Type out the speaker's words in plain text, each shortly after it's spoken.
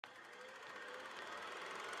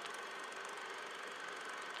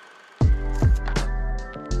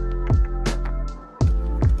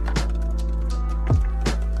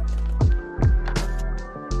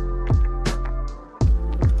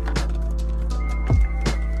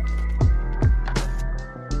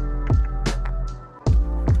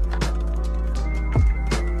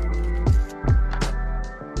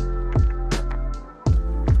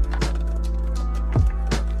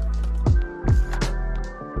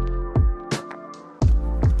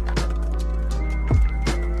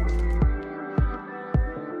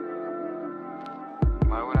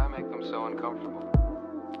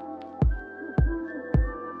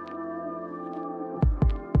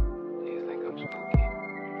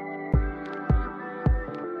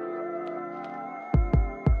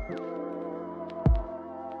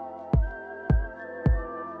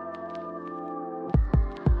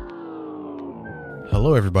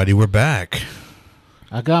Hello, everybody. We're back.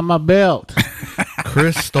 I got my belt.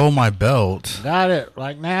 Chris stole my belt. Got it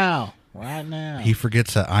right now. Right now. He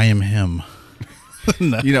forgets that I am him.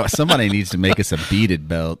 No. You know, somebody needs to make us a beaded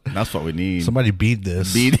belt. That's what we need. Somebody bead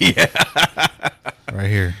this. Bead, yeah. Right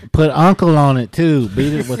here. Put uncle on it, too.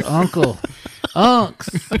 Beat it with uncle.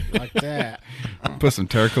 Unks. Like that. Put some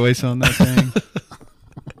turquoise on that thing.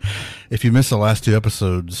 If you missed the last two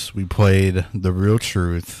episodes, we played The Real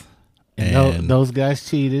Truth. And those guys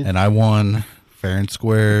cheated. And I won fair and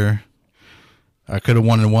square. I could have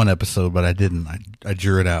won in one episode, but I didn't. I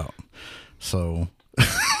drew it out. So...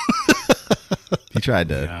 He tried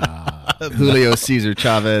to Julio Cesar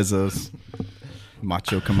Chavez's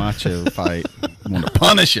Macho Camacho fight. Want to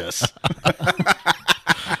punish us.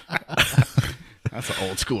 That's an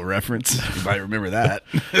old school reference. You might remember that.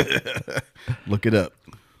 Look it up.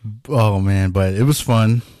 Oh, man, but it was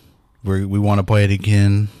fun. We want to play it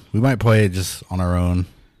again. We might play it just on our own.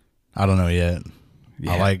 I don't know yet.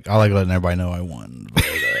 Yeah. I like letting everybody know I won.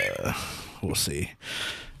 But, we'll see.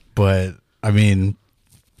 But, I mean...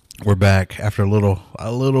 We're back after a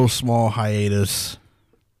little small hiatus.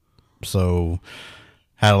 So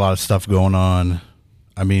had a lot of stuff going on.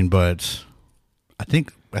 I mean, but I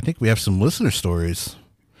think we have some listener stories.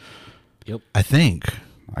 Yep. I think.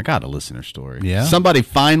 I got a listener story. Yeah. Somebody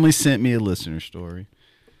finally sent me a listener story.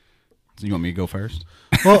 So you want me to go first?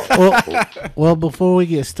 Well, before we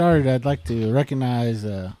get started, I'd like to recognize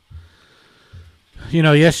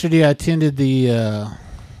yesterday I attended the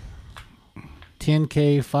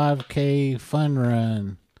 10K, 5K fun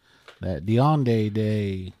run, that Deonde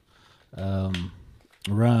Day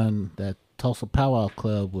run that Tulsa Powwow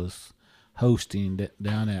Club was hosting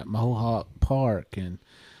down at Mohawk Park. And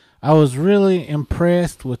I was really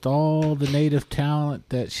impressed with all the native talent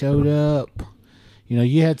that showed up. You know,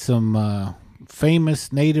 you had some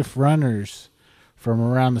famous native runners from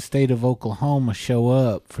around the state of Oklahoma show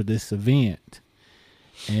up for this event.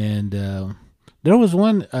 And there was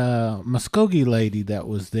one Muskogee lady that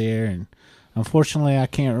was there, and unfortunately I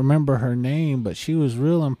can't remember her name, but she was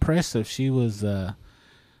real impressive. She was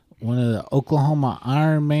one of the Oklahoma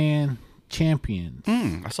Ironman champions.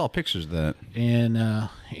 I saw pictures of that. And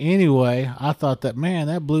anyway, I thought that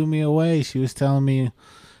blew me away. She was telling me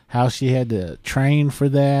how she had to train for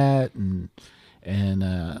that and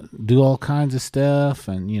do all kinds of stuff,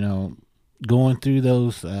 and going through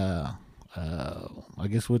those I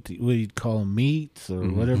guess what you'd call them, meets or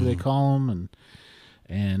whatever they call them,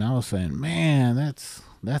 and I was saying, man,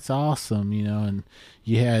 that's awesome, and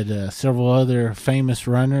you had several other famous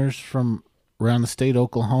runners from around the state of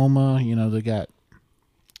Oklahoma. They got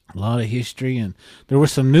a lot of history, and there were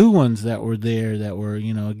some new ones that were there that were,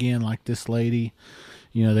 again, like this lady.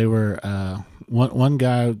 They were one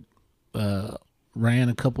guy ran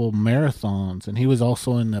a couple of marathons, and he was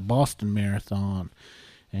also in the Boston Marathon.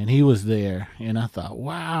 And he was there, and I thought,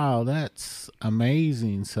 wow, that's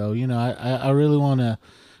amazing. So, I really want to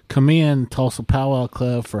commend Tulsa Powwow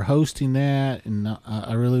Club for hosting that, and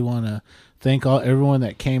I really want to thank everyone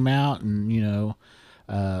that came out and,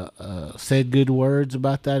 said good words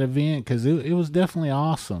about that event, because it was definitely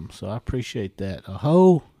awesome. So I appreciate that.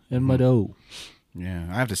 Aho and Mado. Yeah,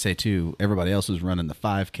 I have to say, too, everybody else was running the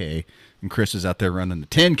 5K, and Chris was out there running the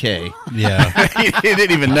 10K. Yeah. He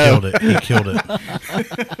didn't even know. He killed it.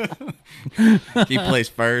 He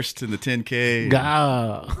placed first in the 10K.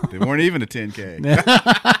 God. They weren't even a 10K.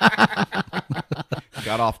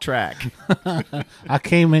 Got off track. I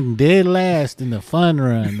came in dead last in the fun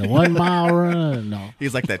run, the 1 mile run. No.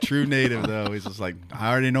 He's like that true native, though. He's just like,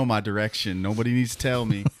 I already know my direction. Nobody needs to tell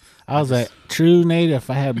me. I was a true native.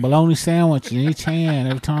 I had bologna sandwich in each hand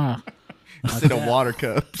every time. Instead of water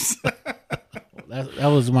cups. That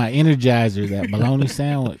was my Energizer, that bologna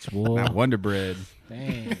sandwich, boy. That Wonder Bread.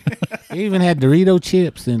 Dang. It even had Dorito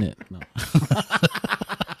chips in it. No.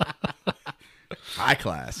 High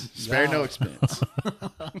class. Spare no expense.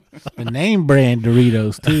 The name brand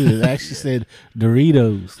Doritos, too. It actually said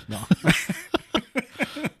Doritos. No.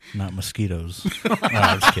 Not mosquitoes. No,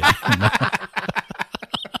 I'm just kidding.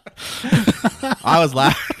 I was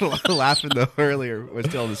laughing though earlier. I was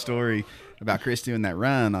telling the story about Chris doing that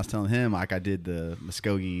run. I was telling him, like, I did the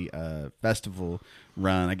Muskogee festival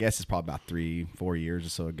run. I guess it's probably about 3-4 years or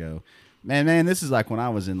so ago. Man, this is like when I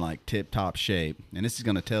was in like tip-top shape, and this is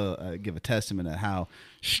going to give a testament of how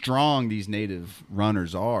strong these native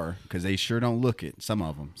runners are, because they sure don't look it. Some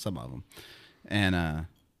of them. And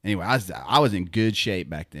anyway, I was in good shape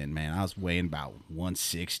back then, man. I was weighing about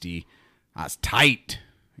 160. I was tight.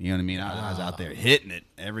 You know what I mean? I was out there hitting it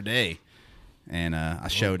every day. And I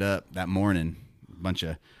showed up that morning. A bunch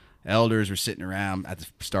of elders were sitting around at the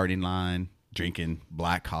starting line. drinking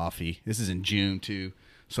black coffee. This is in June too,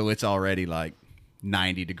 so it's already like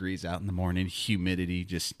 90 degrees out in the morning, humidity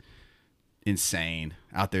just insane.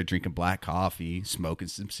 Out there drinking black coffee, smoking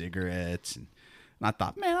some cigarettes, and I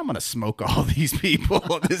thought, man, I'm gonna smoke all these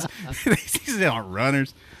people. These aren't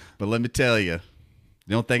runners, but let me tell you,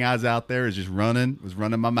 the only thing I was out there is just running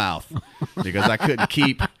my mouth because I couldn't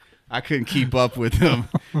keep up with them.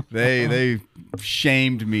 They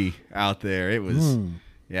shamed me out there. It was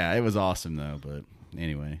it was awesome though. But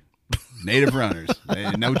anyway, native runners,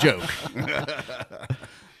 no joke.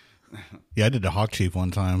 Yeah, I did the Hawk Chief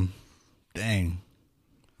one time. Dang,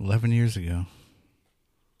 11 years ago.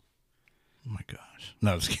 Oh my gosh.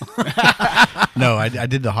 No, just kidding. No, I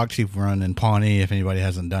did the Hawk Chief run in Pawnee. If anybody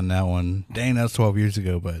hasn't done that one, dang, that was 12 years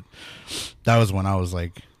ago. But that was when I was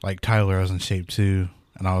like Tyler, I was in shape too,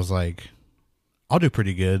 and I was like, I'll do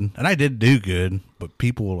pretty good, and I did do good. But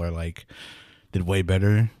people are like, did way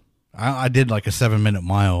better. I did like a 7-minute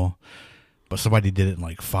mile, but somebody did it in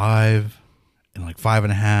like 5. In like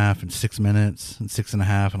 5.5 and 6 minutes and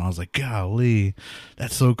 6.5. And I was like, golly,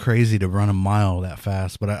 that's so crazy to run a mile that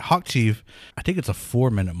fast. But at Hawk Chief, I think it's a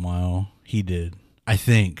 4-minute mile he did. I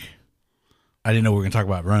think. I didn't know we were going to talk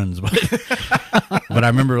about runs, but but I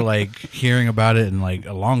remember like hearing about it and like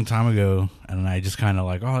a long time ago. And I just kind of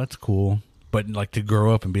like, oh, that's cool. But like to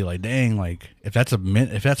grow up and be like, dang, like if that's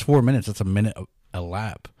 4 minutes, that's a minute a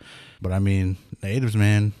lap. But I mean, natives,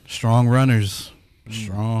 man, strong runners.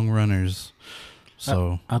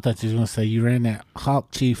 So I thought you was gonna say you ran that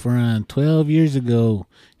Hawk Chief run 12 years ago,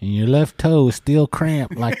 and your left toe is still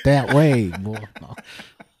cramped like that way, boy.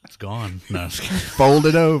 it's gone. No, Fold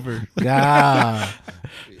it over. God,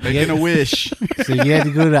 Making a wish. so you had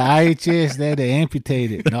to go to IHS. They had to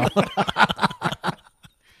amputate it. No.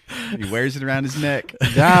 He wears it around his neck.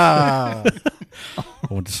 God.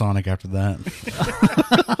 I went to Sonic after that.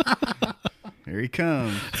 Here he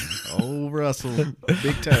comes. Old Russell.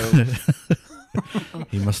 Big toe.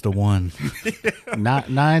 He must have won. Not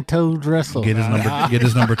nine-toed Russell. Get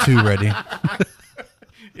his number 2 ready.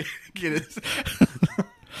 Get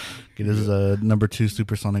his number 2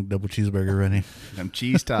 supersonic double cheeseburger ready. them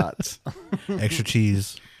cheese tots. Extra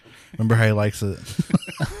cheese. Remember how he likes it.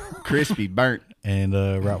 Crispy, burnt. And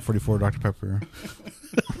Route 44 Dr. Pepper.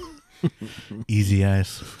 Easy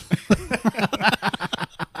ice.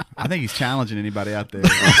 I think he's challenging anybody out there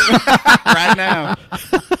right now.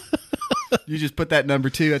 You just put that number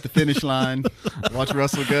 2 at the finish line. Watch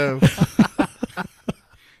Russell go.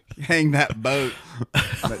 Hang that boat,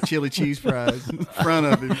 that chili cheese fries in front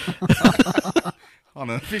of him on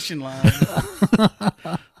a fishing line.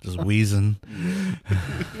 Just wheezing.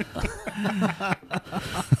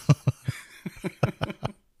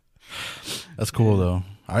 That's cool though.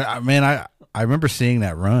 I remember seeing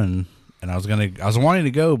that run, and I was wanting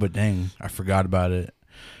to go, but dang, I forgot about it.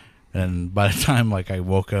 And by the time like I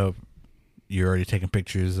woke up, you're already taking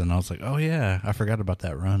pictures, and I was like, oh yeah, I forgot about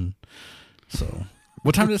that run. So,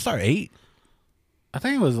 what time did it start? 8? I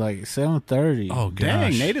think it was like 7:30. Oh gosh.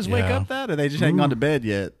 Dang, natives wake up that, or they just hadn't gone to bed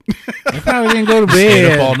yet? They probably didn't go to Stayed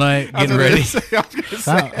bed. up all night getting ready.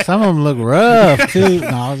 Some of them look rough too. No,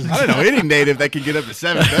 I don't know any native that can get up at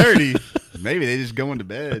 7:30. Maybe they just going to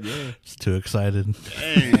bed. Yeah. Just too excited.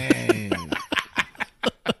 Dang.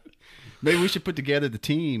 Maybe we should put together the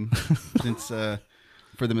team since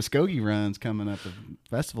for the Muskogee runs coming up, the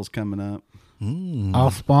festival's coming up.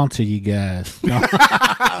 I'll sponsor you guys. No.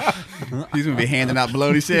 He's gonna be handing out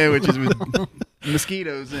bologna sandwiches with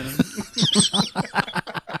mosquitoes in them.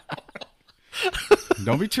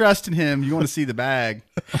 Don't be trusting him. You want to see the bag.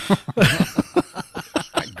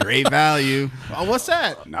 Great value. Oh, what's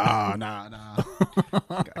that? No. I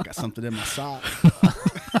got something in my sock.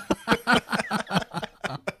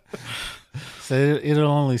 So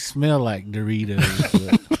it'll only smell like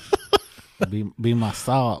Doritos. But be my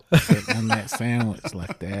salt sitting on that sandwich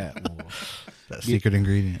like that. Boy. That secret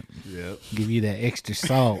ingredient. Yep. Give you that extra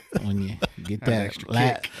salt when you get that extra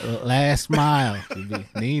last mile. You be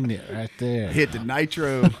needing it right there. Hit the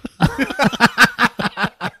nitro.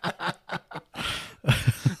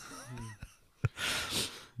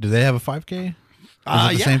 Do they have a 5K? Is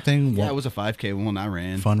it the same thing? Yeah, it was a 5K one I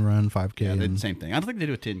ran. Fun run, 5K. Yeah, they did the same thing. I don't think they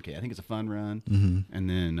do a 10K. I think it's a fun run, and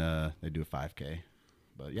then they do a 5K.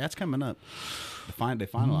 But yeah, it's coming up. They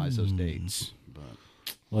finalize those dates. But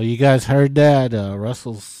Well, you guys heard that.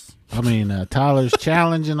 Tyler's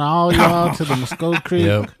challenging all y'all to the Muskogee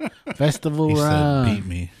Creek Festival He run. said, beat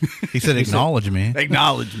me. He said, acknowledge me.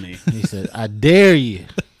 acknowledge me. He said, I dare you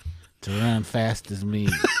to run fast as me.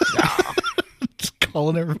 Just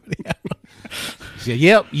calling everybody out. He said,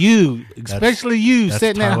 yep, you, especially you That's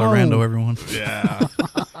sitting at Tyler home. Rando, everyone. Yeah.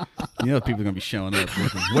 You know, people are gonna be showing up.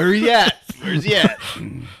 Where he at? Where's he at?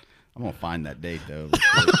 I'm gonna find that date though.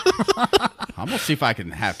 I'm gonna see if I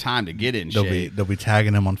can have time to get in shape. They'll be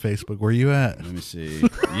tagging him on Facebook. Where you at? Let me see.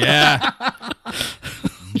 Yeah,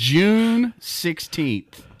 June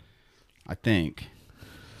 16th, I think.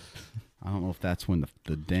 I don't know if that's when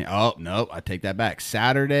the day. Oh no, I take that back.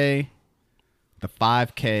 Saturday, the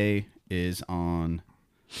 5K is on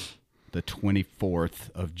the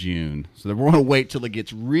 24th of June. So we're going to wait till it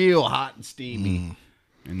gets real hot and steamy.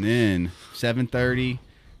 And then 7:30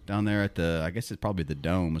 down there at I guess it's probably the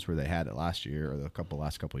Dome is where they had it last year or the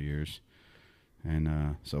last couple of years.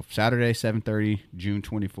 And so Saturday, 7:30, June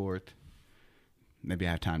 24th. Maybe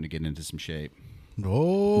I have time to get into some shape.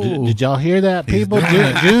 Oh, Did y'all hear that, people?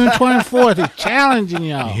 June 24th. He's challenging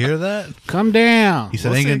y'all. you hear that? Come down. He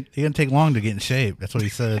said he ain't gonna take long to get in shape. That's what he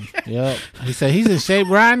said. Yep. He said he's in shape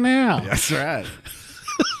right now. That's right.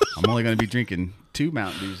 I'm only going to be drinking 2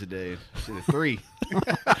 Mountain Dews a day instead of 3.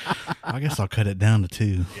 I guess I'll cut it down to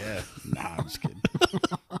 2. Yeah. Nah, I'm just kidding.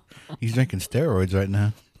 He's drinking steroids right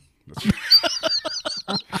now.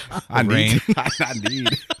 I need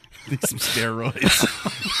some steroids.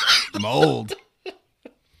 I'm old.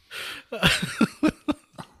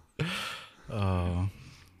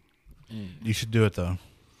 You should do it though.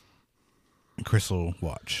 Chris will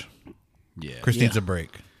watch. Yeah. Chris needs a break.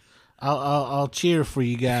 I'll cheer for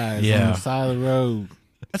you guys on Yeah. the side of the road.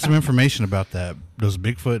 Got some information about that. Those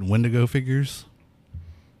Bigfoot and Wendigo figures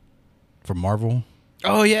from Marvel.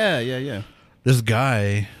 Oh, yeah. This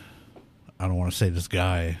guy, I don't want to say this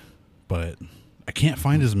guy, but I can't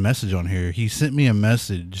find his message on here. He sent me a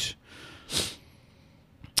message.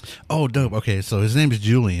 Oh, dope. Okay, so his name is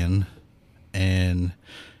Julian, and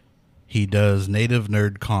he does Native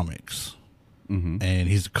Nerd Comics. And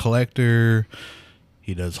he's a collector.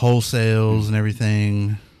 He does wholesales and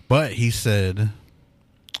everything. But he said,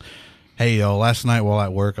 hey, y'all, last night while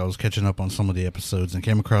at work, I was catching up on some of the episodes and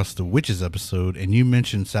came across the Witches episode, and you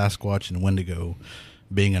mentioned Sasquatch and Wendigo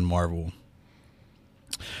being in Marvel.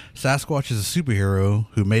 Sasquatch is a superhero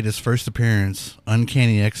who made his first appearance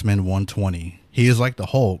Uncanny X-Men 120. He is like the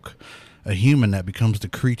Hulk, a human that becomes the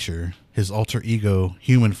creature. His alter ego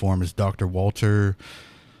human form is Dr. Walter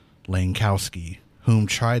Lankowski, whom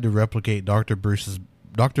tried to replicate Dr.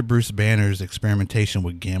 Bruce Banner's experimentation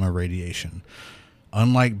with gamma radiation.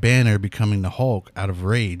 Unlike Banner becoming the Hulk out of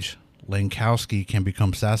rage, Lankowski can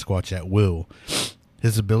become Sasquatch at will.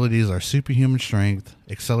 His abilities are superhuman strength,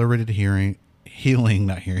 accelerated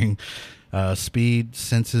speed,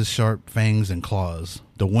 senses, sharp fangs, and claws.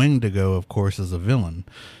 The Wendigo, of course, is a villain.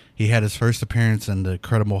 He had his first appearance in the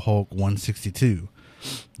Incredible Hulk 162.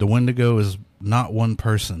 The Wendigo is not one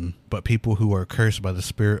person, but people who are cursed by the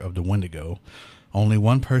spirit of the Wendigo. Only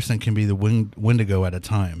one person can be the Wendigo at a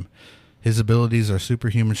time. His abilities are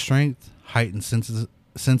superhuman strength, heightened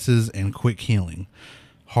senses, and quick healing.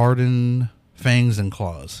 Hardened fangs and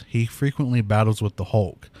claws. He frequently battles with the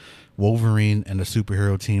Hulk, Wolverine, and the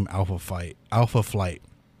superhero team Alpha Flight,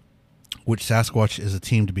 which Sasquatch is a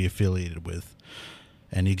team to be affiliated with.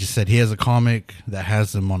 And he just said he has a comic that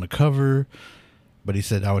has them on the cover, but he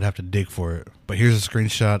said I would have to dig for it. But here's a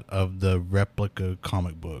screenshot of the replica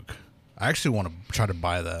comic book. I actually want to try to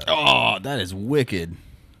buy that. Oh, that is wicked.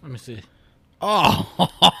 Let me see. Oh,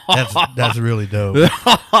 That's really dope.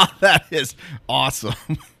 that is awesome.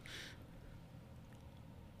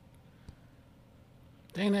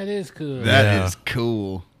 Dang, that is cool. That is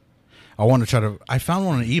cool. I want to try to. I found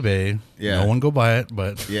one on eBay. Yeah. No one go buy it,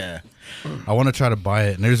 but Yeah. I want to try to buy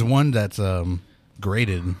it. And there's one that's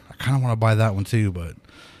graded. I kind of want to buy that one too, but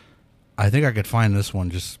I think I could find this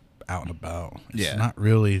one just out and about. It's not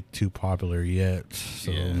really too popular yet,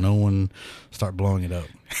 so no one start blowing it up.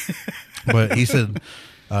 But he said,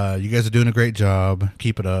 "You guys are doing a great job.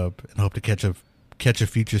 Keep it up, and hope to catch a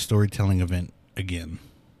future storytelling event again."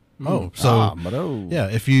 Oh, so yeah,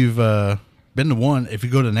 if you've been to one, if you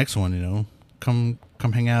go to the next one, come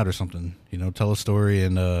hang out or something. Tell a story,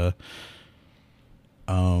 and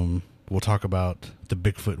we'll talk about the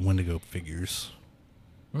Bigfoot and Wendigo figures.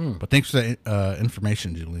 But thanks for that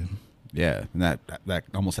information, Julian. Yeah, and that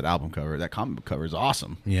almost had album cover. That comic book cover is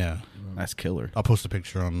awesome. Yeah, That's killer. I'll post a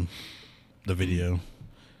picture on the video.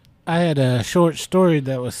 I had a short story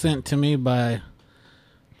that was sent to me by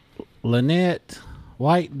Lynette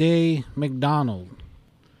White Day McDonald,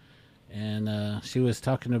 and she was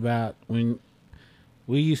talking about when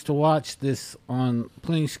we used to watch this on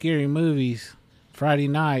Plenty Scary Movies Friday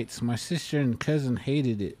nights. My sister and cousin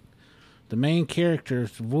hated it. The main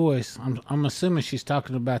character's voice, I'm assuming she's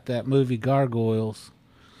talking about that movie Gargoyles.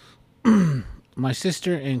 My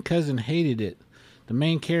sister and cousin hated it. The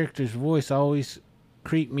main character's voice always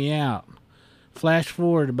creeped me out. Flash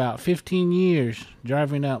forward about 15 years,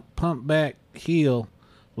 driving up Pumpback Hill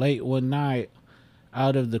late one night.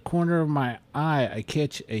 Out of the corner of my eye, I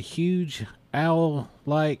catch a huge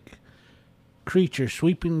owl-like creature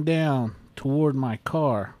sweeping down toward my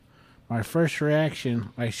car. My first reaction,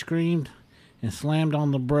 I screamed and slammed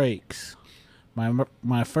on the brakes.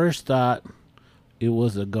 My first thought, it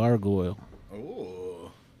was a gargoyle.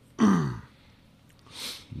 Oh.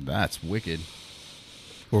 That's wicked.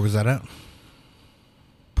 Where was that at?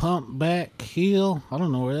 Pumpback Hill. I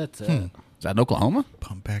don't know where that's at. Is that in Oklahoma?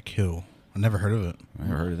 Pumpback Hill. I never heard of it. I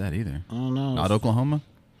never heard of that either. I don't know. Not Oklahoma?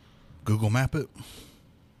 Google map it.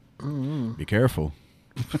 Be careful.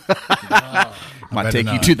 I Might better take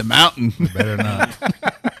you not. to the mountain. Better not.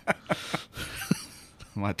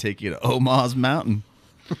 Might take you to Omaha's mountain.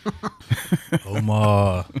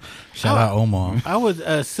 Omaha. Shout out Omaha. I would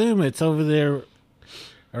assume it's over there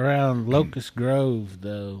around Locust Grove,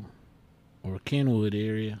 though, or Kenwood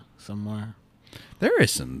area somewhere. There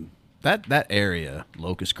is some that area,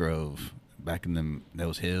 Locust Grove, back in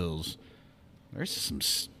those hills. There's some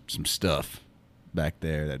stuff back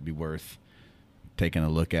there that'd be worth taking a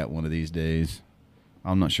look at one of these days.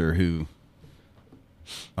 I'm not sure who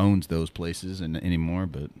owns those places anymore,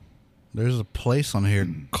 but There's a place on here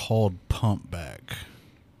called Pumpback,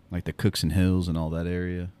 like the Cookson Hills and all that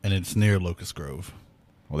area. and it's near Locust Grove.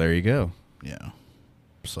 Well, there you go. Yeah.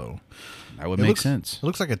 So That would it make looks- sense. It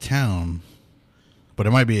looks like a town, but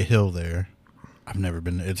it might be a hill there. I've never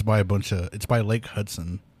been. It's by it's by Lake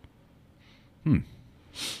Hudson.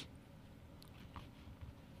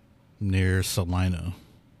 Near Salina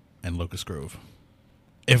and Locust Grove.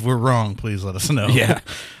 If we're wrong, please let us know. Yeah.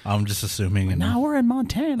 I'm just assuming. And Now we're in I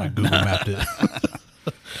Montana. Google mapped it.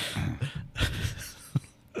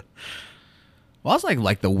 Well, it's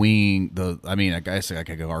like the wing. I guess like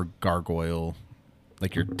a gargoyle,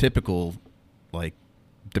 like your typical like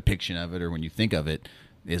depiction of it, or when you think of it,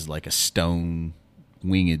 is like a stone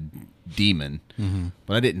winged demon. Mm-hmm.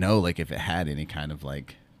 But I didn't know like if it had any kind of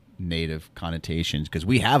like native connotations, because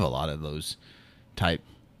we have a lot of those type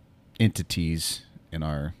entities in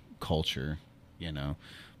our culture, you know.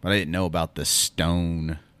 But I didn't know about the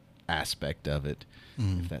stone aspect of it.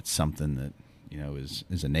 If that's something that, you know,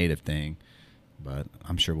 is a native thing. But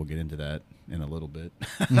I'm sure we'll get into that in a little bit.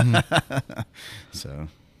 So,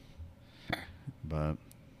 but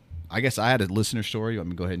I guess I had a listener story. Let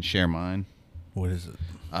me go ahead and share mine. What is it?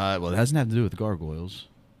 Well, it doesn't have to do with gargoyles.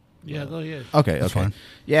 Yeah, go ahead. Okay, That's okay. fine.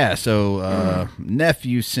 Yeah, so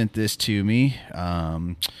nephew sent this to me.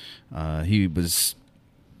 He was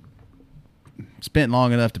spent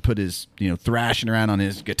long enough to put his, thrashing around on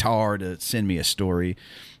his guitar to send me a story.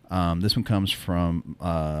 This one comes from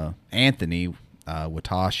Anthony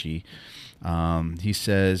Watashi. He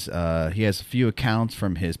says he has a few accounts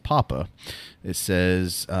from his papa. It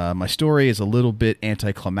says, my story is a little bit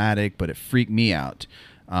anticlimactic, but it freaked me out.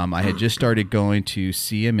 I had just started going to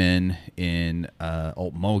CMN in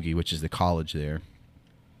Okmulgee, which is the college there.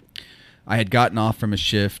 I had gotten off from a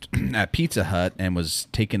shift at Pizza Hut and was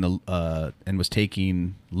taking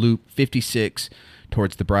Loop 56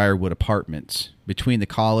 towards the Briarwood Apartments. Between the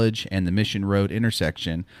college and the Mission Road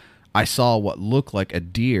intersection, I saw what looked like a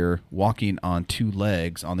deer walking on two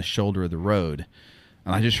legs on the shoulder of the road.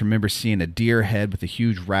 And I just remember seeing a deer head with a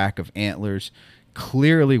huge rack of antlers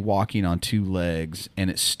clearly walking on two legs, and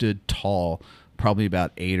it stood tall, probably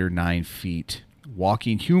about 8 or 9 feet,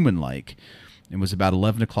 walking human-like. It was about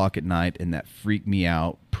 11 o'clock at night, and that freaked me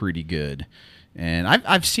out pretty good. And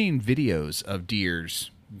I've seen videos of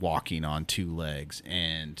deers walking on two legs,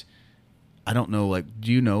 and I don't know, like,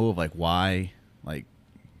 do you know of, like, why, like,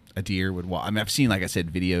 a deer would walk? I mean, I've seen, like I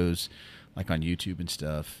said, videos, like, on YouTube and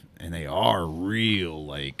stuff, and they are real,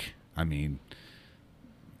 like, I mean,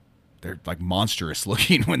 they're, like, monstrous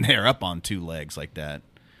looking when they're up on two legs like that.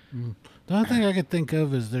 The only thing I could think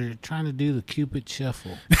of is they're trying to do the Cupid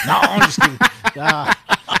Shuffle. No, I'm just kidding.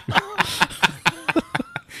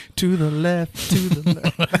 To the left, to the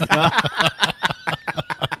left.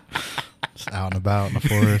 Just out and about in the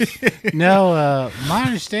forest. No, my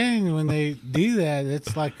understanding when they do that,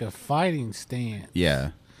 it's like a fighting stance.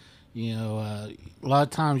 Yeah. You know, a lot of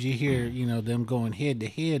times you hear, them going head to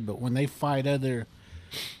head, but when they fight other,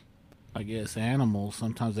 I guess, animals,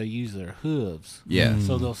 sometimes they use their hooves. Yeah.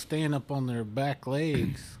 So they'll stand up on their back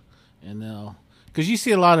legs and because you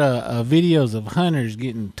see a lot of videos of hunters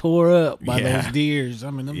getting tore up by Yeah. those deers.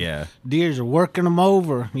 I mean, them Yeah. deers are working them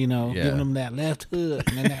over, Yeah. giving them that left hook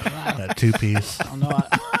and then that right. That two piece. I don't know.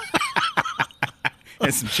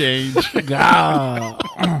 And some change. God.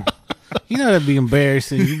 You know that'd be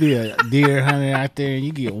embarrassing. You be a deer hunter out there and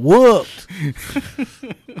you get whooped.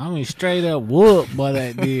 I mean, straight up whooped by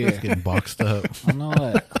that deer. Getting boxed up. I know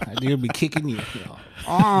that deer be kicking you.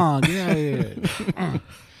 Oh, get out of here!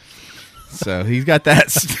 So he's got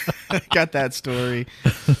that story.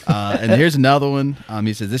 And here's another one.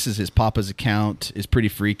 He says this is his papa's account. It's pretty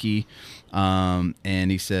freaky.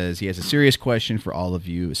 And he says he has a serious question for all of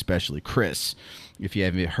you, especially Chris. If you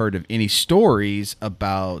haven't heard of any stories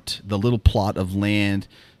about the little plot of land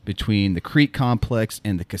between the creek complex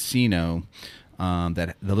and the casino,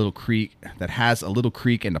 that the little creek that has a little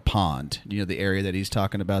creek and a pond. You know the area that he's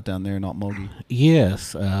talking about down there in Okmulgee?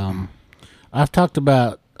 Yes. I've talked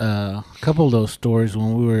about a couple of those stories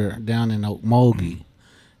when we were down in Okmulgee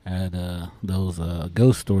at those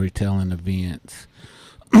ghost storytelling events.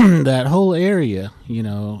 That whole area,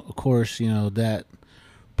 of course, that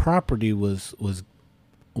property was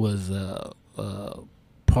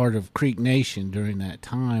part of Creek Nation during that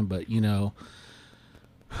time, but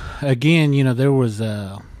again, there was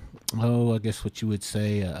I guess what you would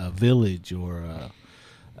say a village or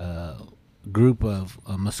a group of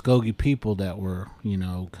Muskogee people that were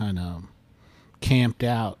kind of camped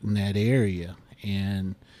out in that area,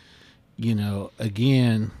 and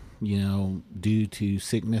again, due to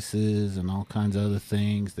sicknesses and all kinds of other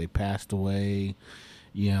things, they passed away,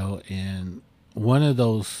 and one of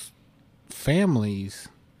those families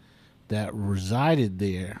that resided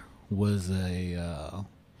there was a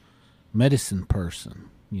medicine person,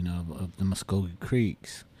 of the Muskogee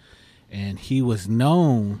Creeks, and he was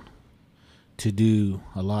known to do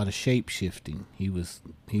a lot of shape shifting. He was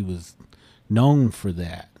known for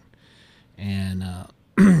that, and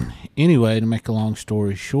anyway, to make a long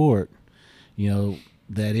story short,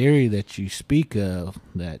 that area that you speak of,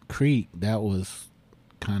 that creek, that was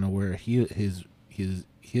kind of where his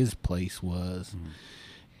place was,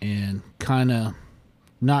 and kind of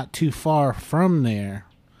not too far from there,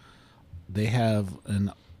 they have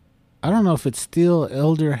I don't know if it's still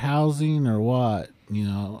elder housing or what.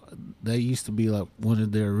 That used to be like one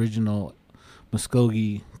of their original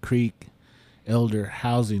Muskogee Creek elder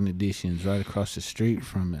housing additions right across the street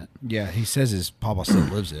from it. Yeah, he says his papa still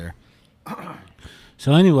lives there.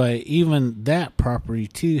 So anyway, even that property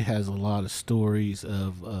too has a lot of stories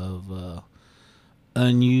of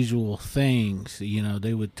unusual things.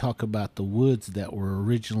 They would talk about the woods that were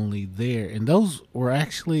originally there, and those were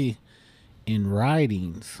actually in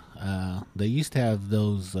writings. They used to have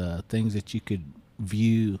those things that you could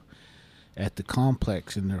view at the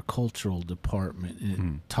complex in their cultural department,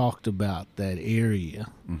 and it talked about that area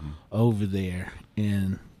over there,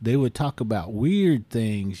 and they would talk about weird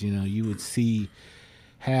things. You would see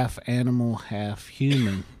half animal, half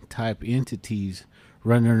human type entities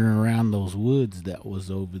running around those woods that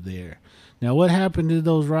was over there. Now, what happened to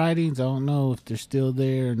those writings? I don't know if they're still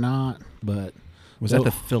there or not, but was that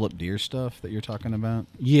the Philip Deer stuff that you're talking about?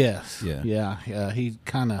 Yes. Yeah. He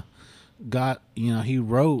kind of got, he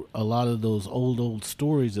wrote a lot of those old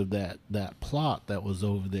stories of that plot that was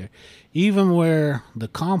over there. Even where the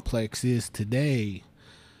complex is today,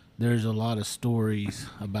 there's a lot of stories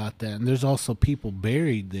about that. And there's also people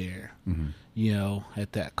buried there,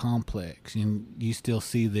 at that complex. And you still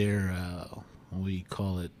see their, what do you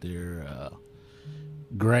call it, their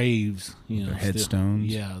graves, their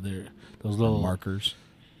headstones. Those little markers.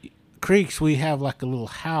 Creeks, we have like a little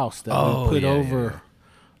house that we put over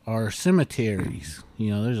our cemeteries.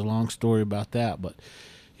 There's a long story about that, but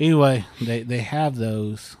anyway, they have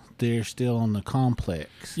those. They're still on the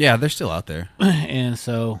complex. Yeah, they're still out there. And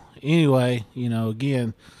so anyway,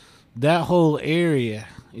 again, that whole area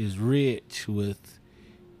is rich with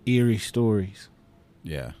eerie stories.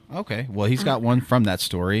 Yeah. Okay. Well, he's got one from that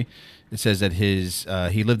story. It says that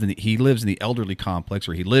he lives in the elderly complex,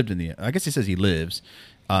 or he lived in the. I guess he says he lives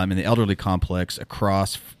in the elderly complex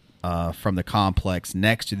across from the complex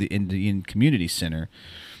next to the Indian Community Center.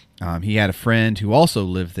 He had a friend who also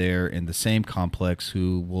lived there in the same complex,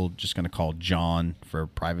 who we're just going to call John for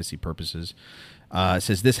privacy purposes. It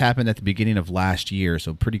says this happened at the beginning of last year,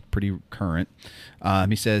 so pretty current.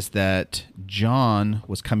 He says that John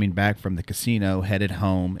was coming back from the casino, headed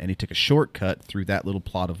home, and he took a shortcut through that little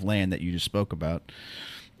plot of land that you just spoke about.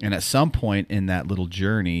 And at some point in that little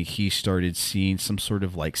journey, he started seeing some sort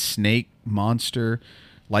of like snake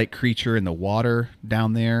monster-like creature in the water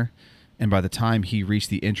down there. And by the time he reached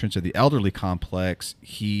the entrance of the elderly complex,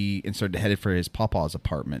 he started headed for his papa's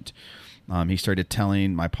apartment. He started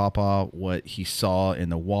telling my papa what he saw in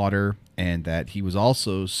the water, and that he was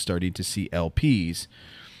also starting to see LPs.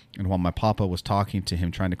 And while my papa was talking to him,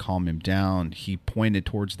 trying to calm him down, he pointed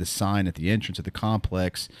towards the sign at the entrance of the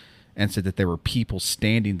complex and said that there were people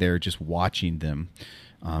standing there just watching them,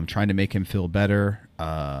 trying to make him feel better.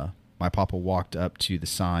 My papa walked up to the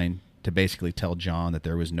sign to basically tell John that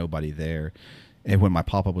there was nobody there. And when my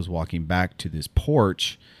papa was walking back to this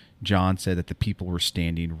porch, John said that the people were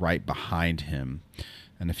standing right behind him.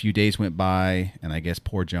 And a few days went by, and I guess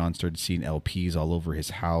poor John started seeing LPs all over his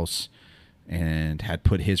house and had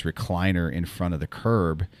put his recliner in front of the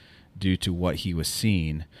curb due to what he was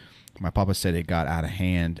seeing. My papa said it got out of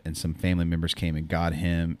hand, and some family members came and got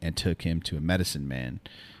him and took him to a medicine man.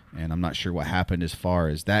 And I'm not sure what happened as far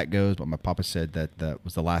as that goes, but my papa said that that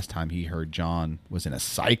was the last time he heard John was in a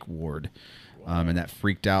psych ward. And that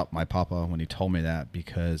freaked out my papa when he told me that,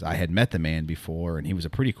 because I had met the man before, and he was a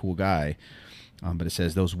pretty cool guy. But it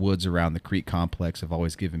says those woods around the Creek complex have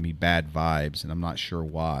always given me bad vibes, and I'm not sure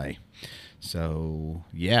why. So,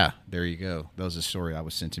 yeah, there you go. That was a story that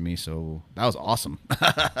was sent to me, so that was awesome.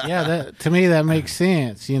 Yeah, that to me that makes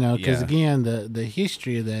sense, because Yeah. again, the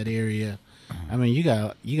history of that area. I mean, you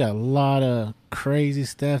got a lot of crazy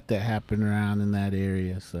stuff that happened around in that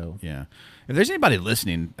area. So Yeah. If there's anybody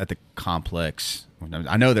listening at the complex,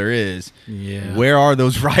 I know there is. Yeah. Where are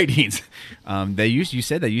those writings? You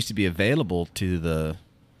said they used to be available to the.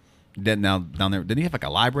 Now down there, didn't he have like a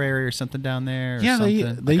library or something down there? Or yeah,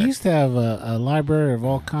 something? they Okay. used to have a library of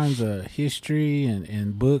all kinds of history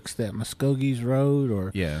and books that Muskogees wrote,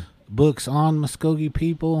 or Yeah. books on Muskogee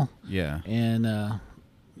people. Yeah. And I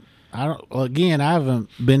haven't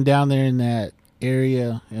been down there in that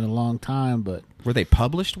area in a long time, but Were they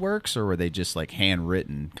published works, or were they just like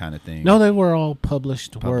handwritten kind of thing? no, they were all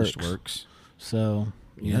published published works. works. So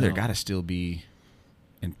You know, there got to still be,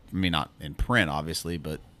 not in print, obviously,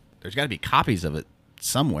 but there's got to be copies of it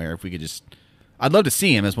somewhere. If we could just, I'd love to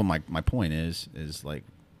see him. That's what my point is like,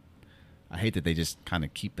 I hate that they just kind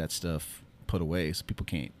of keep that stuff put away so people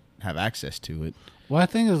can't have access to it. Well, I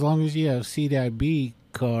think as long as you have CDIB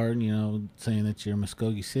card, saying that you're a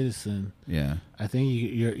Muskogee citizen, Yeah. I think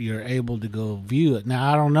you're able to go view it.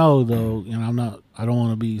 Now I don't know though. I don't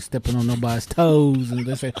want to be stepping on nobody's toes, and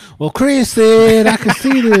they say, "Well, Chris said I could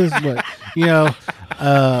see this," but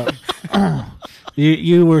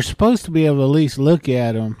you were supposed to be able to at least look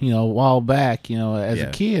at them. A while back. As Yeah.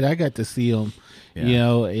 a kid, I got to see them.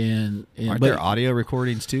 Yeah. And Aren't but there audio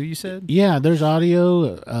recordings too, you said? yeah, there's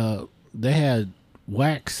audio. They had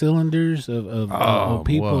wax cylinders of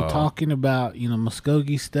people whoa. talking about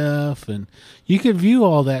Muskogee stuff, and you could view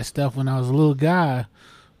all that stuff when I was a little guy.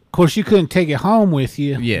 Of course, you couldn't take it home with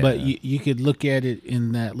you, Yeah. but you could look at it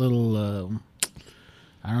in that little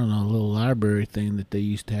little library thing that they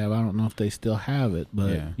used to have. I don't know if they still have it,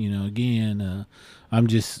 but Yeah. again, I'm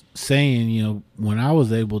just saying, when I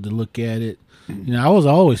was able to look at it, I was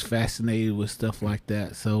always fascinated with stuff like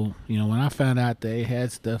that. So, when I found out they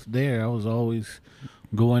had stuff there, I was always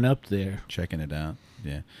going up there. Checking it out.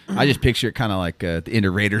 Yeah. I just picture it kind of like the end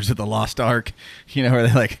of Raiders of the Lost Ark, where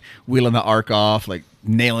they like wheeling the ark off, like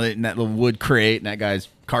nailing it in that little wood crate, and that guy's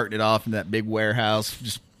carting it off in that big warehouse,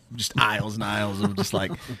 just aisles and aisles of just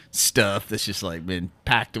like stuff that's just like been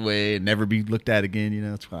packed away and never be looked at again.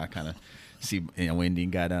 That's why I kind of see Indian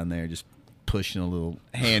guy down there just pushing a little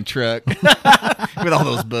hand truck with all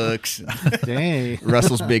those books. Dang.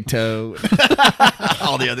 Russell's big toe,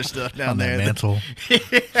 all the other stuff down On the there. mantle.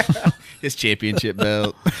 His championship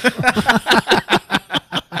belt.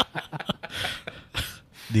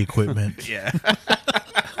 The equipment. Yeah.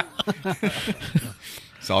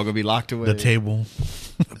 It's all gonna be locked away. The table.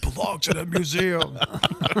 It belongs in a museum.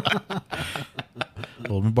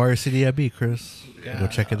 Well, let me borrow your CDIB, Chris. Go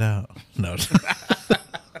check it out. No.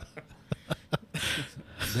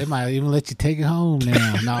 They might even let you take it home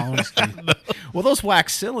now. No, I'm just kidding. Well, those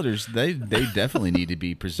wax cylinders, they definitely need to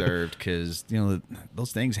be preserved, because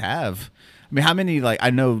those things have. I mean, how many? Like, I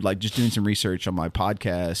know, like, just doing some research on my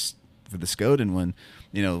podcast for the Skoden one.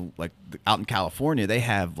 Like out in California, they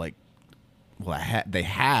have like. Well, they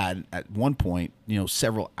had at one point,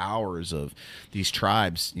 several hours of these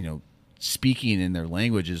tribes, speaking in their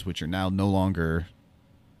languages, which are now no longer.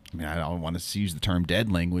 I mean, I don't want to use the term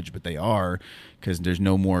dead language, but they are, because there's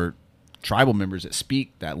no more tribal members that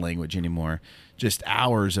speak that language anymore. Just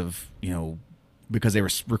hours of, because they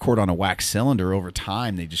record on a wax cylinder over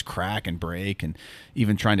time, they just crack and break, and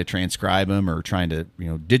even trying to transcribe them or trying to,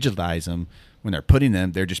 digitize them when they're putting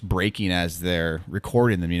them, they're just breaking as they're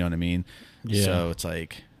recording them. You know what I mean? Yeah. So it's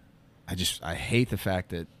like, I hate the fact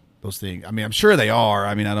that those things, I mean, I'm sure they are.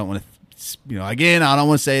 I mean, I don't want to, again, I don't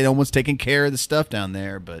want to say no one's taking care of the stuff down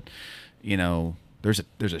there, but, there's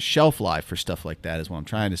a shelf life for stuff like that is what I'm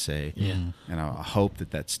trying to say. Yeah. And I hope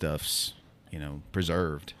that stuff's,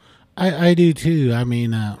 preserved. I do too. I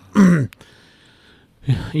mean,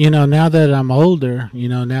 Now that I'm older,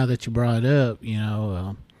 now that you brought it up,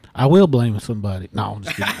 I will blame somebody. No, I'm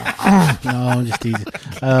just kidding. No, I'm just teasing.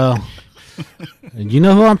 You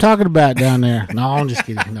know who I'm talking about down there? No, I'm just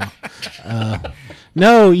kidding. No,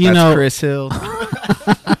 no, That's Chris Hill.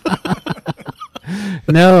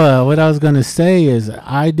 No, what I was going to say is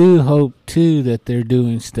I do hope too that they're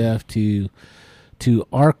doing stuff to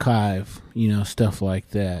archive, stuff like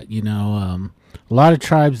that. A lot of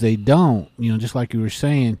tribes, they don't, just like you were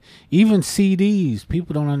saying, even CDs,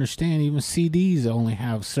 people don't understand, even CDs only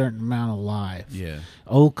have a certain amount of life. Yeah.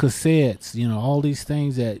 Old cassettes, all these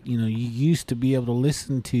things that, you used to be able to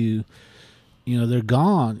listen to, they're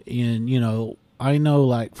gone. And, I know,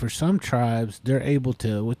 like, for some tribes, they're able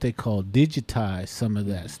to, what they call, digitize some of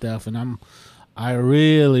that stuff. And I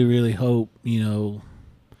really, really hope,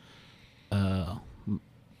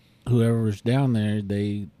 whoever's down there,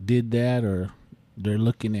 they did that, or they're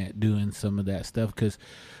looking at doing some of that stuff. Because,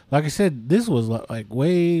 like I said, this was like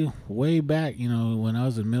way, way back, when I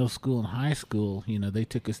was in middle school and high school. They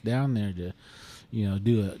took us down there to,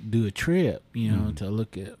 do a trip, to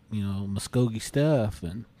look at, Muskogee stuff.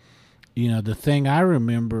 And, the thing I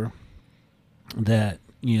remember that,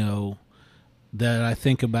 that I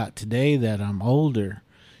think about today that I'm older,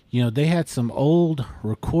 they had some old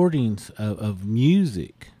recordings of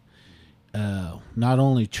music. Not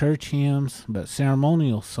only church hymns, but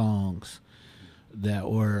ceremonial songs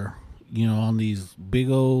that were, on these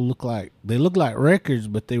big old they look like records,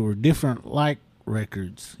 but they were different like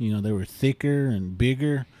records. They were thicker and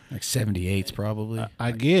bigger. Like 78s probably.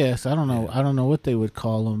 I guess. I don't know. Yeah. I don't know what they would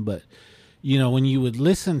call them, but, when you would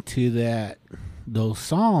listen to those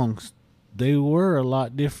songs, they were a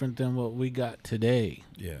lot different than what we got today.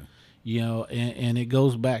 Yeah. And it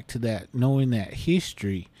goes back to that, knowing that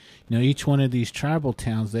history. Each one of these tribal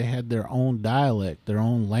towns, they had their own dialect, their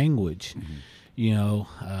own language.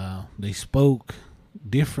 Mm-hmm. They spoke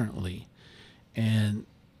differently. And,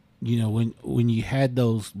 when you had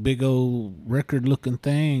those big old record-looking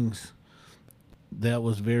things, that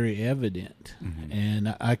was very evident. Mm-hmm.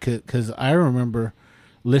 And because I remember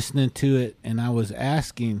listening to it, and I was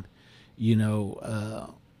asking,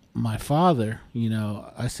 my father,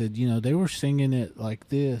 I said, they were singing it like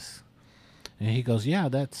this. And he goes, yeah,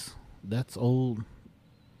 that's old,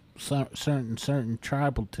 certain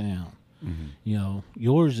tribal town. Mm-hmm.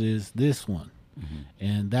 Yours is this one. Mm-hmm.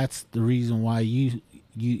 And that's the reason why you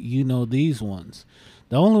know these ones.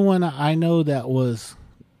 The only one I know that was,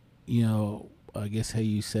 I guess how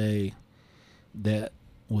you say, that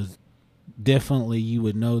was definitely you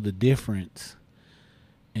would know the difference,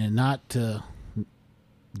 and not to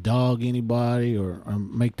dog anybody or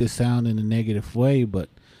make this sound in a negative way, but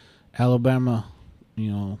Alabama,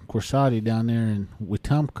 Corsati down there in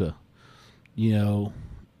Wetumpka,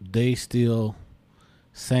 they still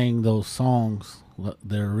sang those songs,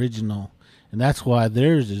 their original, and that's why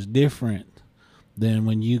theirs is different than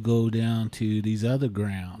when you go down to these other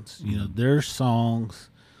grounds. Their songs,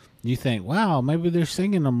 you think, wow, maybe they're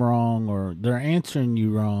singing them wrong or they're answering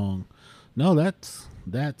you wrong. No, that's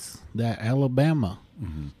that Alabama.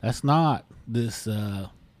 Mm-hmm. That's not this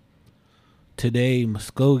today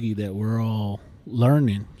Muskogee that we're all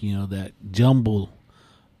learning, that jumble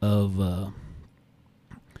of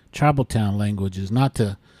tribal town languages. Not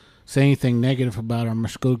to say anything negative about our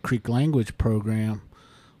Muskogee Creek language program,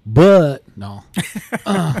 but no.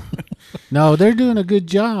 No, they're doing a good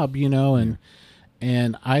job, and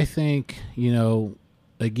I think,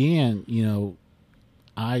 again,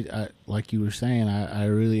 I like you were saying, I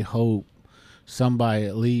really hope somebody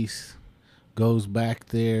at least goes back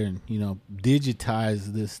there and,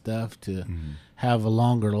 digitize this stuff to have a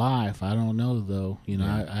longer life. I don't know, though.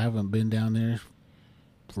 I haven't been down there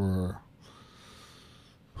for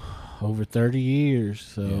over 30 years,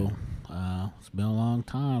 so it's been a long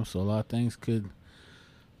time. So a lot of things could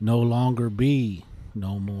no longer be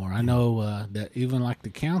no more. I know that even like the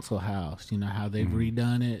council house, how they've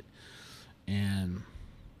redone it, and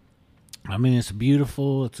I mean, it's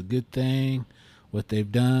beautiful. It's a good thing what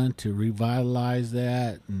they've done to revitalize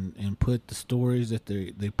that and put the stories that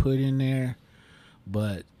they put in there.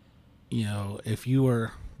 But, if you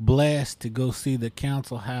were blessed to go see the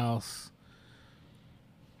council house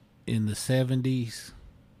in the 70s,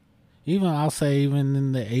 even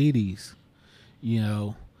in the 80s,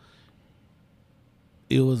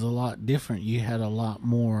 it was a lot different. You had a lot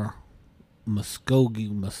more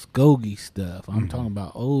Muskogee stuff. I'm talking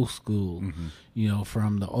about old school,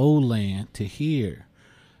 from the old land to here.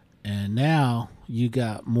 And now you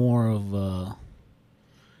got more of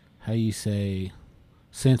how you say,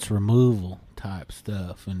 sense removal type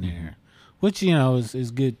stuff in there, which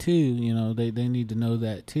is good too. They need to know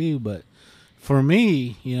that too. But for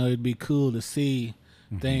me, it'd be cool to see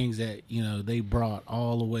things that they brought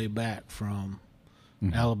all the way back from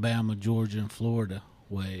Alabama, Georgia, and Florida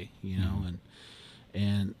way.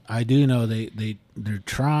 And I do know they're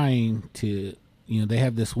trying to. They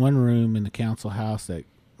have this one room in the council house that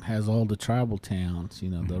has all the tribal towns.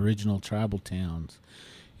 The original tribal towns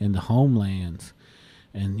and the homelands.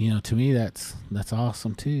 And to me that's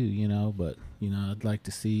awesome too, but I'd like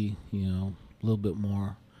to see a little bit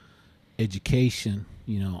more education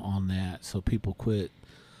on that, so people quit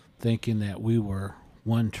thinking that we were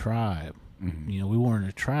one tribe. We weren't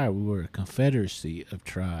a tribe, we were a confederacy of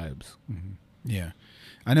tribes. Yeah,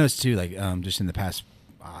 I noticed too, like just in the past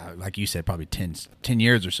like you said, probably 10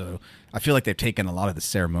 years or so, I feel like they've taken a lot of the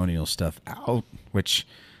ceremonial stuff out, which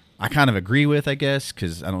I kind of agree with, I guess,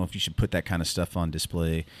 because I don't know if you should put that kind of stuff on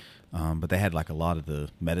display. But they had like a lot of the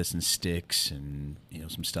medicine sticks and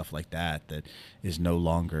some stuff like that is no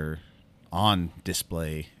longer on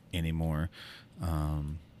display anymore.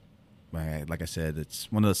 Like I said,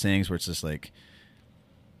 it's one of those things where it's just like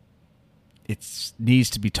it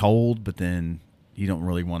needs to be told, but then you don't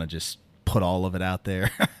really want to just put all of it out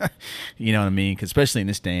there. You know what I mean? 'Cause especially in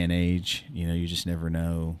this day and age, you just never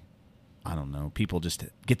know. I don't know. People just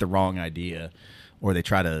get the wrong idea, or they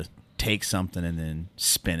try to take something and then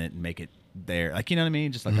spin it and make it there. Like, you know what I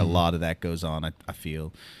mean? Just like a lot of that goes on, I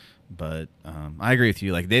feel. But I agree with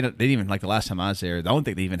you. Like they didn't even, like the last time I was there, I don't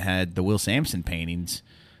think they even had the Will Sampson paintings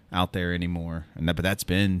out there anymore. But that's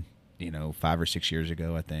been 5 or 6 years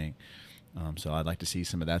ago, I think. So I'd like to see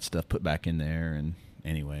some of that stuff put back in there. And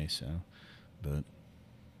anyway, but.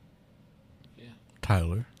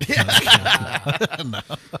 Tyler. No.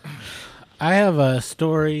 I have a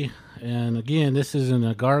story, and again, this isn't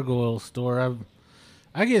a gargoyle story.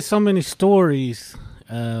 I get so many stories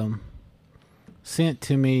sent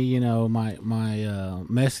to me, my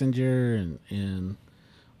messenger and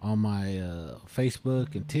on my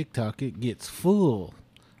Facebook and TikTok. It gets full.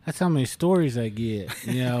 That's how many stories I get,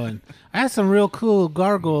 and I had some real cool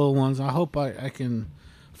gargoyle ones. I hope I can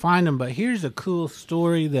find them, but here's a cool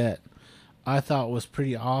story that I thought was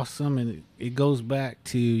pretty awesome, and it goes back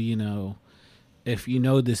to, if you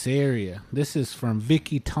know this area. This is from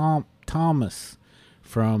Vicky Thomas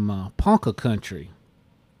from Ponca Country.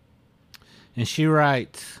 And she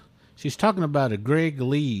writes, she's talking about a Greg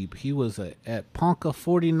Lieb. He was at Ponca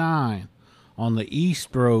 49 on the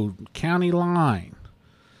East Road County line.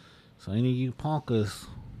 So any of you Poncas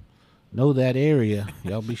know that area,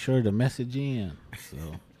 y'all be sure to message in.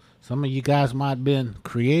 So some of you guys might have been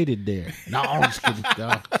created there. No, I'm just kidding.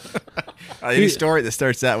 Any story that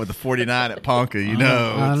starts out with the 49 at Ponca,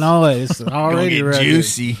 I know it. It's already get ready.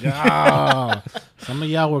 Juicy. Oh, some of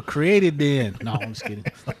y'all were created then. No, I'm just kidding.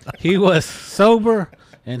 He was sober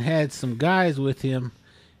and had some guys with him,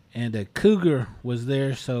 and a cougar was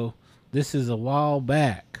there. So this is a while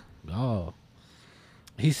back. Oh,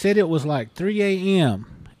 he said it was like 3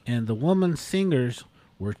 a.m. and the woman singers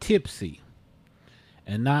were tipsy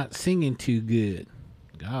and not singing too good.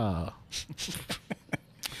 Oh.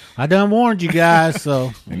 I done warned you guys,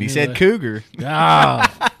 so. And he said cougar. Oh.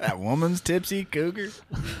 That woman's tipsy cougar.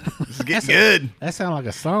 This is getting good. That sounds like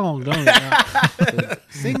a song, don't it?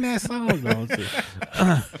 Sing that song, don't you?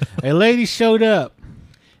 A lady showed up,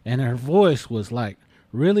 and her voice was like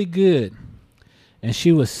really good, and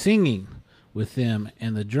she was singing with them,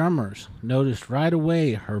 and the drummers noticed right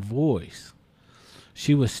away her voice.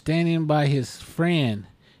 She was standing by his friend,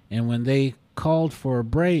 and when they called for a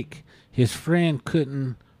break, his friend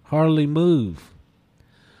couldn't hardly move.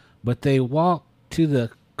 But they walked to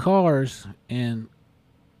the cars, and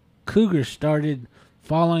Cougar started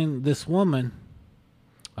following this woman.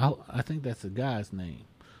 I think that's a guy's name.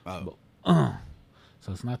 Oh. But,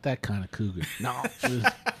 so it's not that kind of cougar. No.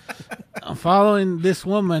 Following this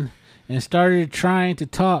woman and started trying to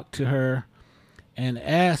talk to her and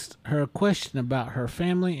asked her a question about her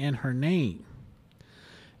family and her name.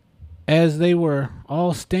 As they were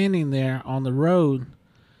all standing there on the road,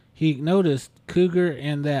 he noticed Cougar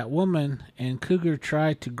and that woman, and Cougar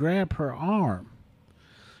tried to grab her arm.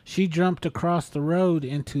 She jumped across the road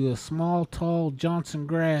into a small, tall Johnson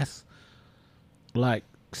grass, like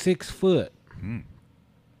 6 foot.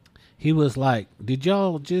 He was like, "Did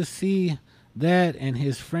y'all just see that?" And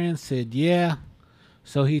his friend said, "Yeah."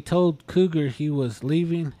 So he told Cougar he was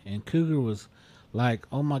leaving, and Cougar was like,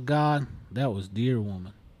 "Oh my God, that was Deer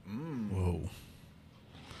Woman." Whoa.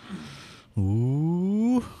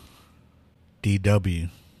 Ooh. DW.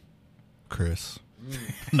 Chris.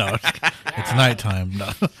 No, it's nighttime.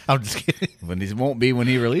 No, I'm just kidding. When he won't be when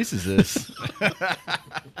he releases this.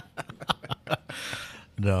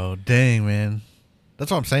 No, dang, man.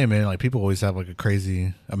 That's what I'm saying, man. Like, people always have like a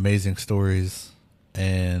crazy, amazing stories,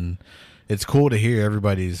 and it's cool to hear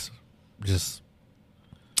everybody's just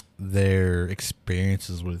their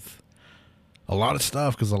experiences with a lot of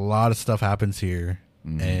stuff, because a lot of stuff happens here.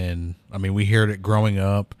 And I mean, we heard it growing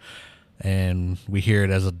up, and we hear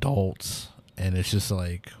it as adults, and it's just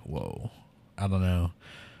like, whoa, I don't know.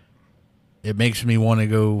 It makes me want to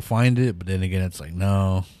go find it, but then again, it's like,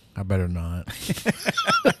 no, I better not.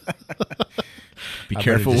 Be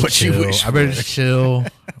careful what you wish for. I better just chill.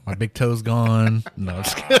 My big toe's gone. No, I'm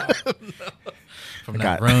just kidding. From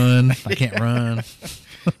that run, I can't run.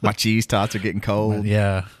 My cheese tots are getting cold.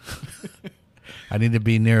 Yeah. I need to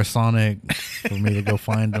be near a Sonic for me to go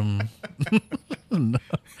find them. No.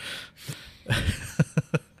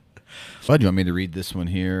 Well, do you want me to read this one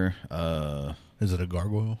here? Is it a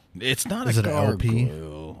gargoyle? It's not Is a it an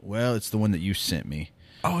gargoyle. LP? Well, it's the one that you sent me.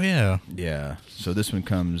 Oh, yeah. Yeah. So this one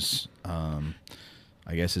comes,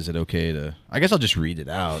 I guess, is it okay to... I guess I'll just read it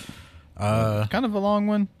out. Kind of a long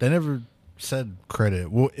one. They never said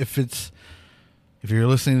credit. Well, if you're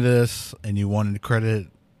listening to this and you wanted credit,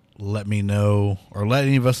 let me know, or let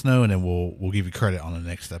any of us know, and then we'll give you credit on the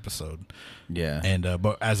next episode. Yeah. And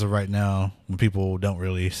but as of right now, when people don't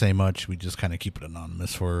really say much, we just kind of keep it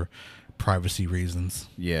anonymous for privacy reasons.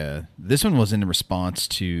 Yeah. This one was in response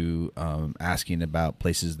to asking about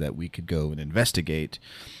places that we could go and investigate.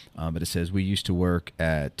 But it says, we used to work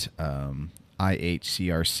at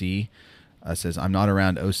IHCRC. It says, I'm not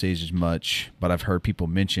around Osage as much, but I've heard people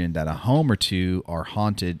mention that a home or two are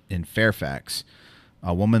haunted in Fairfax.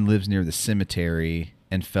 A woman lives near the cemetery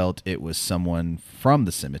and felt it was someone from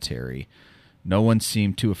the cemetery. No one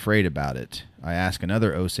seemed too afraid about it. I asked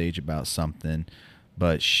another Osage about something,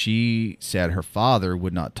 but she said her father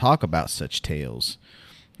would not talk about such tales.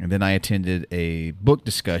 And then I attended a book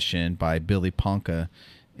discussion by Billy Ponca,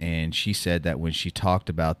 and she said that when she talked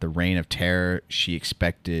about the Reign of Terror, she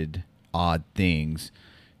expected odd things.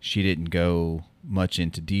 She didn't go much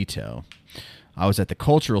into detail. I was at the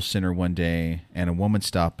cultural center one day, and a woman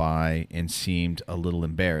stopped by and seemed a little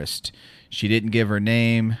embarrassed. She didn't give her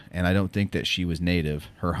name, and I don't think that she was native.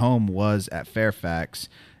 Her home was at Fairfax,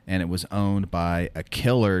 and it was owned by a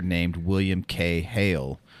killer named William K.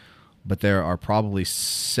 Hale. But there are probably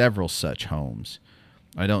several such homes.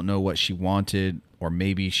 I don't know what she wanted, or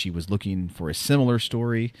maybe she was looking for a similar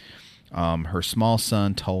story. Her small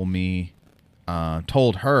son told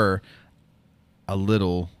her a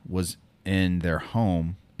little was in their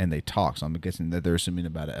home, and they talked. So I'm guessing that they're assuming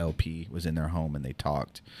about an LP was in their home and they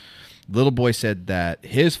talked. Little boy said that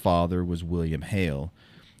his father was William Hale.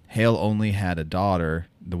 Hale only had a daughter.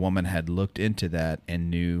 The woman had looked into that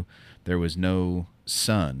and knew there was no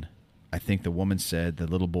son. I think the woman said the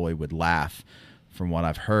little boy would laugh, from what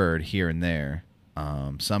I've heard here and there.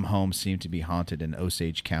 Some homes seem to be haunted in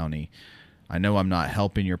Osage County. I know I'm not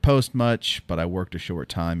helping your post much, but I worked a short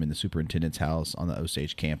time in the superintendent's house on the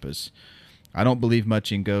Osage campus. I don't believe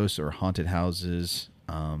much in ghosts or haunted houses,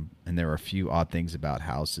 and there are a few odd things about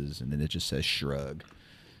houses, and then it just says shrug.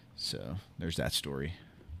 So there's that story.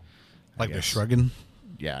 Like they're shrugging?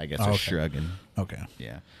 Yeah, I guess they're shrugging. Okay.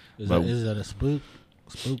 Yeah. Is that a spook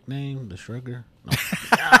name, the Shrugger? No.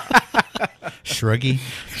 Shruggy?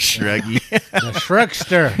 Shruggy. The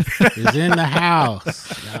Shrugster is in the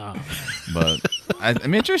house. No. But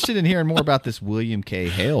I'm interested in hearing more about this William K.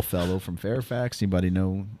 Hale fellow from Fairfax. Anybody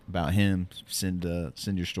know about him? Send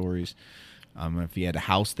your stories. If he had a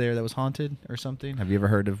house there that was haunted or something. Have you ever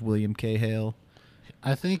heard of William K. Hale?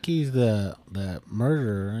 I think he's the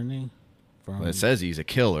murderer, isn't he? Well, it says he's a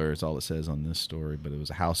killer. Is all it says on this story. But it was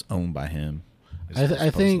a house owned by him. I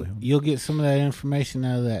think you'll get some of that information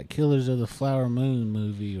out of that Killers of the Flower Moon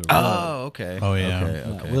movie. Or okay. Oh,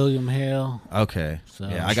 yeah. Okay. William Hale. Okay. So,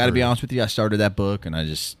 yeah, I got to be honest with you. I started that book, and I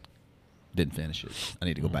just didn't finish it. I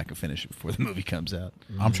need to go back and finish it before the movie comes out.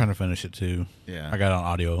 I'm trying to finish it, too. Yeah. I got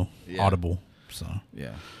it on Audible. So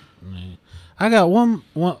yeah. I got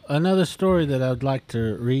another story that I'd like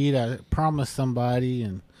to read. I promised somebody,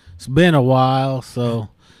 and it's been a while, so...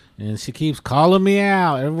 And she keeps calling me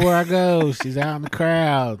out everywhere I go. She's out in the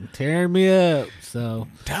crowd, tearing me up. So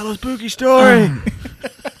tell a spooky story.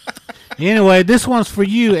 Anyway, this one's for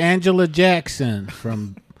you, Angela Jackson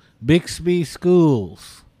from Bixby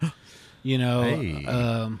Schools. You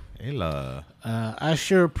know, I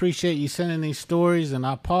sure appreciate you sending these stories, and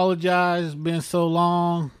I apologize it's been so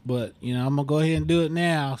long, but you know I'm gonna go ahead and do it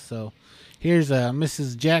now. So here's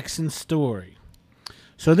Mrs. Jackson's story.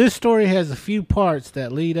 So this story has a few parts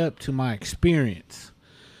that lead up to my experience.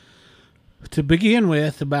 To begin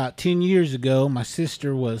with, about 10 years ago, my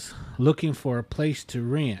sister was looking for a place to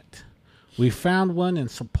rent. We found one in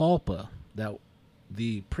Sapulpa that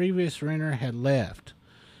the previous renter had left.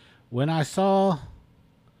 When I saw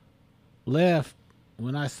left,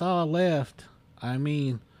 I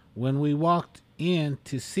mean, when we walked in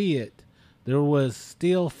to see it, there was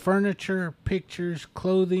still furniture, pictures,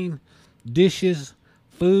 clothing, dishes,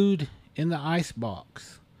 food in the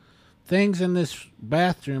icebox, things in this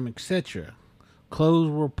bathroom, etc. Clothes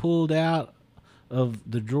were pulled out of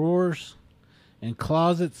the drawers and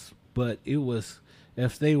closets, but it was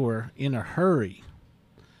if they were in a hurry.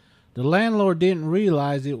 The landlord didn't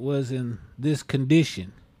realize it was in this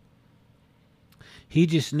condition. He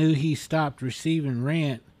just knew he stopped receiving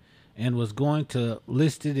rent and was going to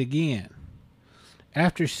list it again.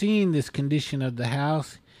 After seeing this condition of the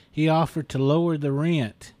house, he offered to lower the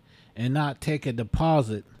rent and not take a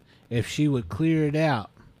deposit if she would clear it out.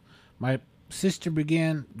 My sister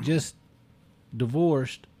began just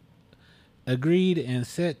divorced, agreed, and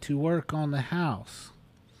set to work on the house.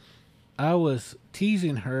 I was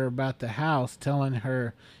teasing her about the house, telling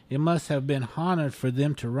her it must have been haunted for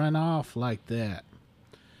them to run off like that.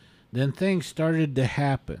 Then things started to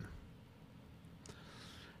happen.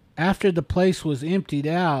 After the place was emptied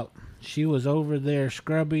out, she was over there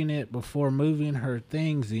scrubbing it before moving her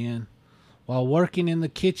things in. While working in the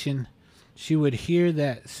kitchen, she would hear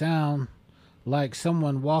that sound like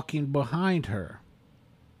someone walking behind her.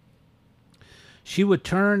 She would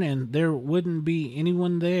turn and there wouldn't be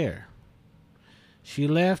anyone there. She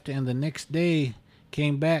left and the next day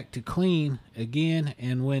came back to clean again,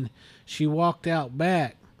 and when she walked out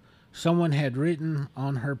back, someone had written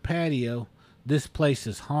on her patio, "This place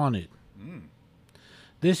is haunted."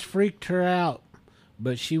 This freaked her out,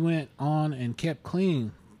 but she went on and kept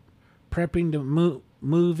cleaning, prepping to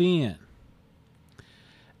move in.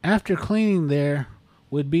 After cleaning, there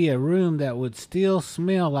would be a room that would still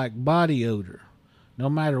smell like body odor. No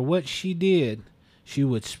matter what she did, she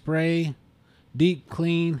would spray, deep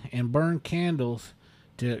clean, and burn candles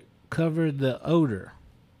to cover the odor.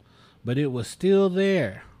 But it was still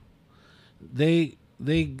there. They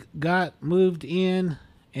got moved in,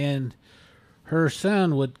 and her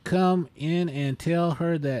son would come in and tell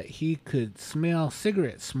her that he could smell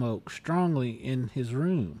cigarette smoke strongly in his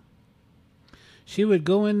room. She would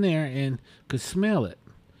go in there and could smell it,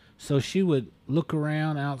 so she would look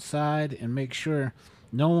around outside and make sure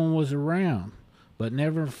no one was around, but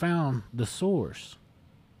never found the source.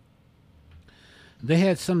 They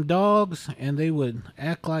had some dogs, and they would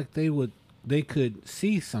act like they could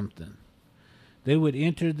see something. They would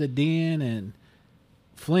enter the den and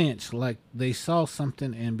flinch like they saw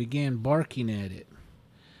something and began barking at it.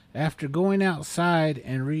 After going outside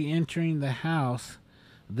and re-entering the house,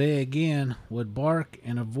 they again would bark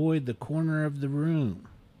and avoid the corner of the room.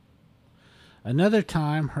 Another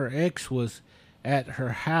time, her ex was at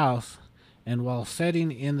her house, and while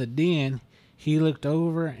sitting in the den, he looked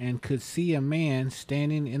over and could see a man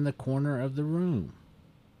standing in the corner of the room.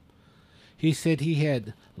 He said he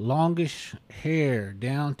had longish hair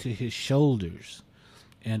down to his shoulders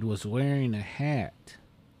and was wearing a hat.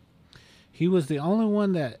 He was the only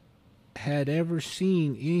one that had ever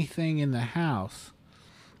seen anything in the house.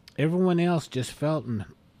 Everyone else just felt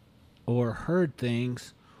or heard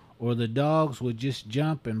things, or the dogs would just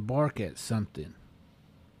jump and bark at something.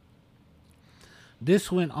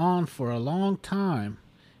 This went on for a long time,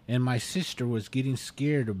 and my sister was getting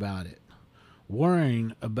scared about it,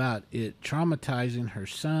 worrying about it traumatizing her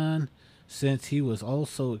son, since he was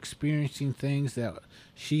also experiencing things that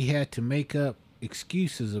she had to make up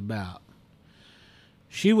excuses about.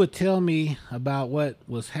 She would tell me about what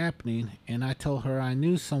was happening, and I told her I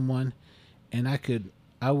knew someone and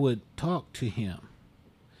I would talk to him.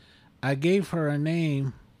 I gave her a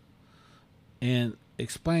name and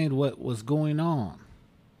explained what was going on.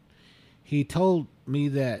 He told me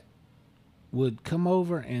that would come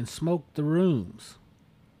over and smoke the rooms.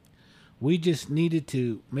 We just needed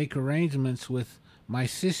to make arrangements with my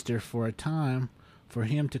sister for a time for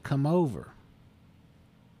him to come over.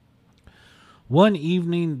 One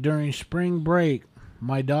evening during spring break,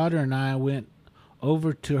 my daughter and I went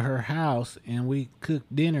over to her house and we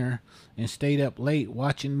cooked dinner and stayed up late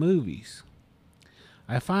watching movies.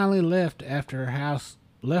 I finally left her house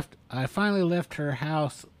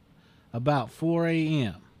about 4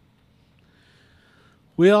 a.m.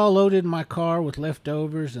 We all loaded my car with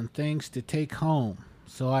leftovers and things to take home,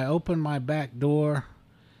 so I opened my back door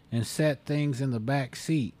and set things in the back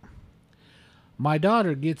seat. My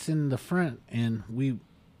daughter gets in the front, and we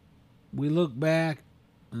look back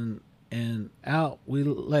and out we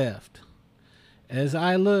left. As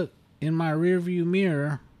I look in my rearview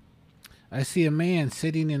mirror, I see a man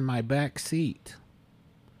sitting in my back seat.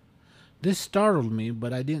 This startled me,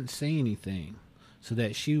 but I didn't say anything so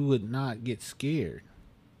that she would not get scared.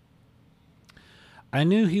 I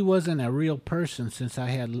knew he wasn't a real person since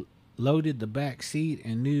I had loaded the back seat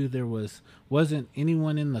and knew there wasn't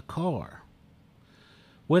anyone in the car.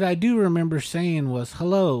 What I do remember saying was,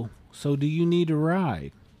 "Hello, so do you need a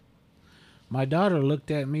ride?" My daughter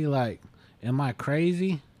looked at me like, "Am I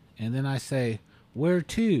crazy?" And then I say, "Where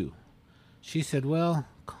to?" She said, "Well,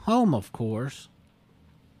 home, of course."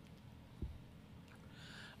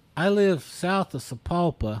 I live south of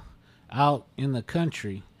Sapulpa, out in the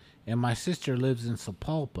country, and my sister lives in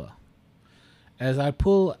Sapulpa. As I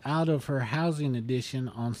pull out of her housing addition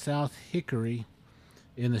on South Hickory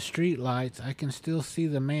in the street lights, I can still see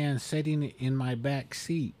the man sitting in my back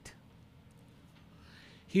seat.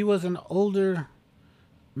 He was an older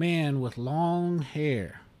man with long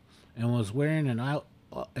hair and was wearing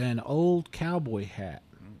an old cowboy hat.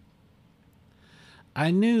 I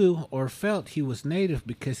knew or felt he was native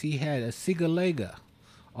because he had a sigalega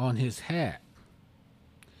on his hat.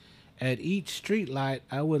 At each street light,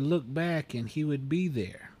 I would look back and he would be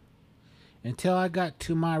there. Until I got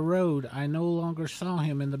to my road, I no longer saw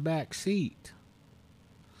him in the back seat.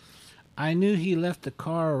 I knew he left the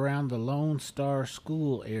car around the Lone Star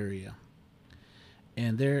School area,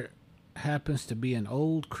 and there happens to be an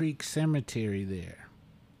old creek cemetery there.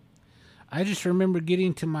 I just remember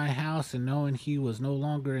getting to my house and knowing he was no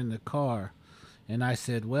longer in the car, and I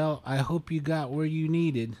said, "Well, I hope you got where you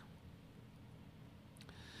needed."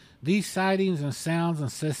 These sightings and sounds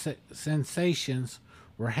and sensations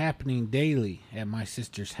were happening daily at my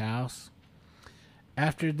sister's house.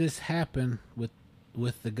 After this happened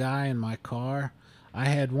with the guy in my car, I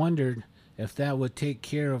had wondered if that would take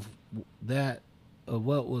care of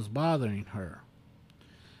what was bothering her.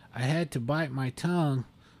 I had to bite my tongue,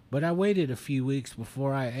 but I waited a few weeks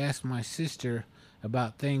before I asked my sister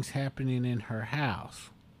about things happening in her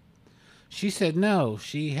house. She said no,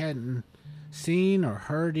 she hadn't seen or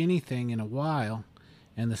heard anything in a while,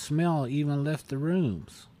 and the smell even left the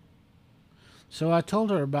rooms. So I told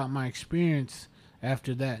her about my experience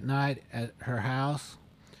after that night at her house.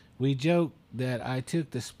 We joked that I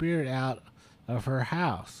took the spirit out of her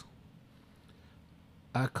house.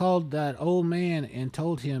 I called that old man and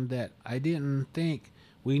told him that I didn't think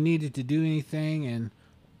we needed to do anything and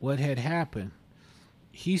what had happened.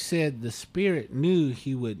 He said the spirit knew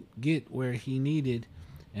he would get where he needed,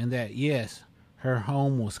 and that yes, her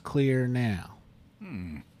home was clear now.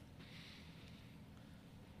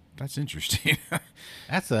 That's interesting.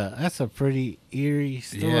 That's a pretty eerie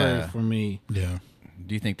story for me. Yeah.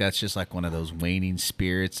 Do you think that's just like one of those waning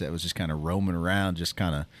spirits that was just kind of roaming around, just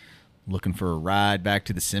kind of looking for a ride back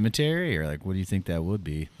to the cemetery? Or like, what do you think that would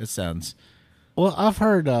be? That sounds... Well, I've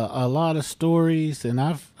heard a lot of stories, and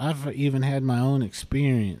I've even had my own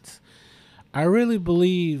experience. I really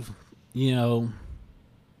believe,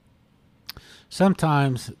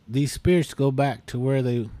 sometimes these spirits go back to where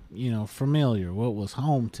they, familiar, what was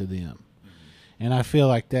home to them. And I feel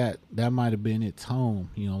like that might have been its home,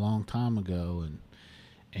 a long time ago.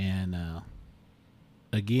 And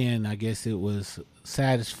again, I guess it was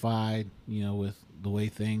satisfied, with the way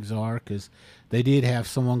things are, because they did have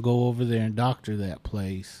someone go over there and doctor that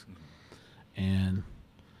place. And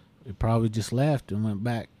it probably just left and went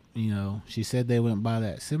back. She said they went by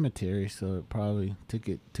that cemetery, so it probably took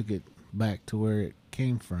it back to where it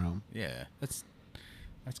came from. Yeah, that's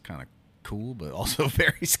kind of cool, but also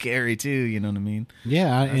very scary too. You know what I mean?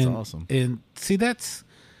 Yeah, that's awesome. And see, that's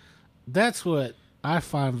what I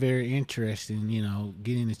find very interesting.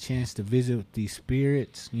 Getting a chance to visit with these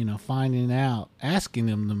spirits. Finding out, asking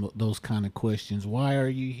them those kind of questions. Why are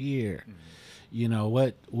you here? Mm-hmm.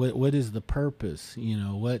 What is the purpose?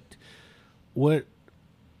 What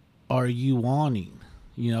are you wanting?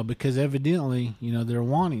 Because evidently, they're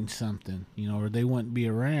wanting something, or they wouldn't be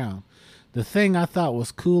around. The thing I thought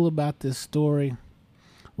was cool about this story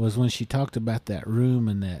was when she talked about that room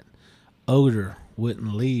and that odor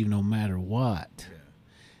wouldn't leave no matter what. Yeah.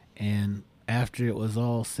 And after it was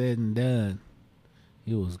all said and done,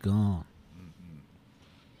 it was gone. Mm-hmm.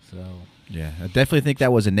 So. Yeah, I definitely think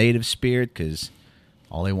that was a native spirit because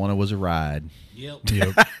all they wanted was a ride. Yep.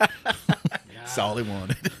 That's all he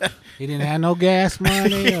wanted. He didn't have no gas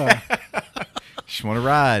money, or just want to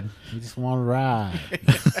ride. He just want to ride.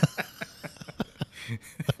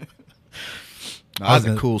 That was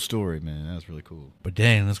a cool story, man. That was really cool. But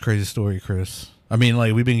dang, that's a crazy story, Chris. I mean,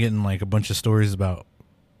 like, we've been getting like a bunch of stories about.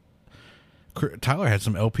 Tyler had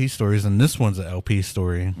some LP stories, and this one's an LP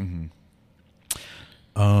story. Mm-hmm.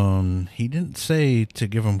 He didn't say to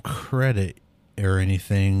give him credit or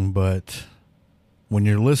anything, but when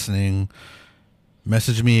you're listening,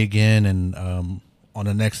 message me again, and on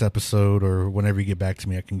the next episode or whenever you get back to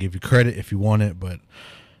me, I can give you credit if you want it, but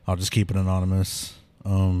I'll just keep it anonymous.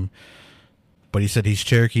 But he said he's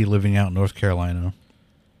Cherokee living out in North Carolina.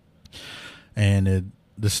 And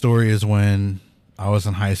the story is when I was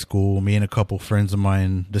in high school, me and a couple friends of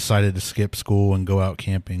mine decided to skip school and go out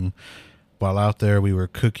camping. While out there, we were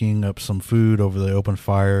cooking up some food over the open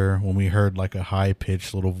fire when we heard like a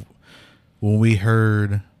high-pitched little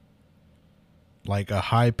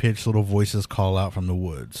voices call out from the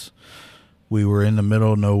woods. We were in the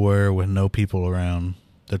middle of nowhere with no people around.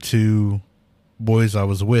 The two boys I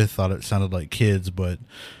was with thought it sounded like kids, but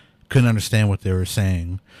couldn't understand what they were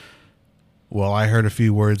saying. Well, I heard a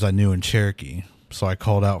few words I knew in Cherokee, so I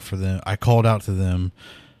called out to them,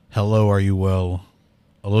 "Hello, are you well?"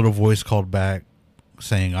 A little voice called back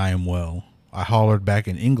saying, "I am well." I hollered back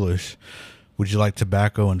in English, "Would you like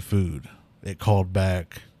tobacco and food?" It called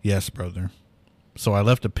back, "Yes, brother." So I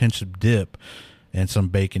left a pinch of dip and some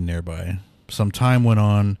bacon nearby. Some time went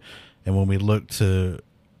on, and when we looked to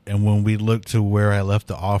where I left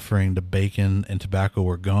the offering, the bacon and tobacco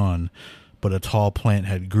were gone, but a tall plant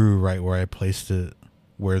had grew right where I placed it,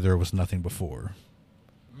 where there was nothing before.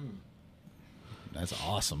 That's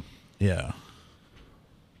awesome. Yeah.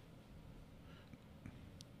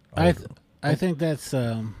 I think that's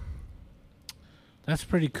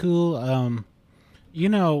pretty cool.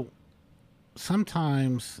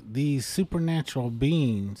 Sometimes these supernatural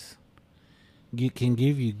beings can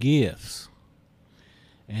give you gifts.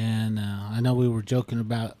 And I know we were joking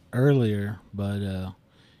about earlier, but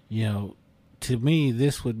to me,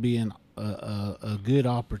 this would be a good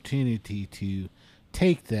opportunity to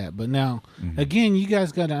take that. But now, again, you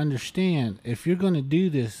guys got to understand, if you're going to do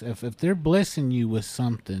this, if they're blessing you with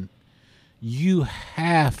something, you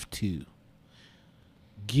have to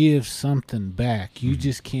give something back. You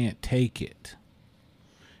just can't take it.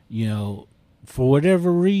 For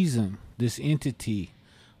whatever reason, this entity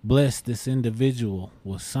bless this individual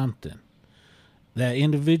with something. That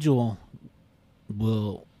individual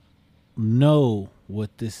will know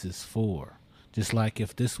what this is for. Just like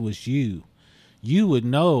if this was you would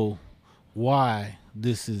know why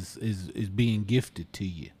this is being gifted to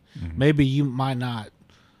you. Maybe you might not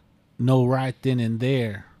know right then and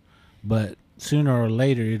there, but sooner or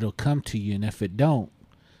later it'll come to you. And if it don't,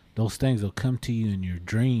 those things will come to you in your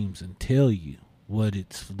dreams and tell you what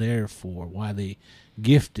it's there for, why they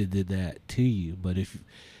gifted that to you. But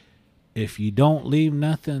if you don't leave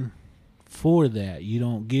nothing for that, you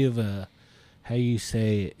don't give an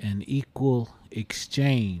equal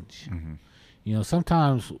exchange.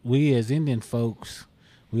 Sometimes we as Indian folks,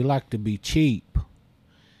 we like to be cheap.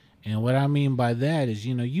 And what I mean by that is,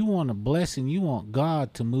 you want a blessing, you want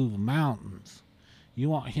God to move mountains. You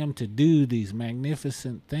want him to do these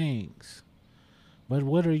magnificent things. But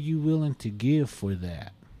what are you willing to give for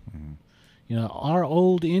that? Our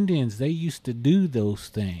old Indians, they used to do those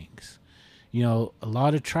things. A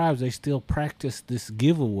lot of tribes, they still practice this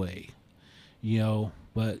giveaway.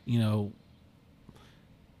 But,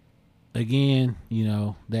 again,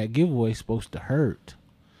 that giveaway is supposed to hurt.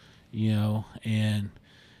 And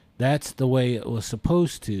that's the way it was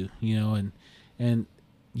supposed to, and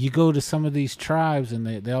you go to some of these tribes and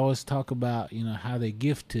they always talk about, how they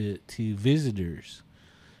gift to visitors,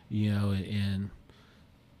 and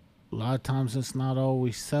a lot of times it's not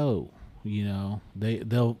always so.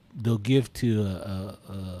 They'll give to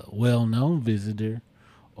a well-known visitor,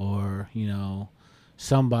 or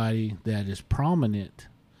somebody that is prominent.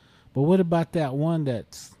 But what about that one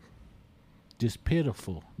that's just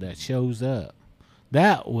pitiful, that shows up?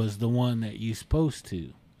 That was the one that you're supposed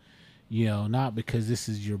to, not because this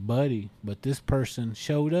is your buddy, but this person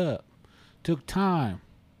showed up, took time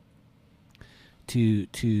to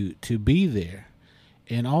be there.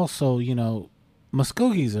 And also,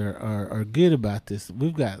 Muskogees are good about this.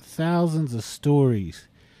 We've got thousands of stories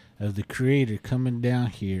of the Creator coming down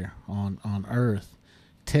here on Earth,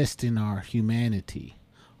 testing our humanity,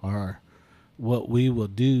 or what we will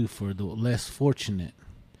do for the less fortunate.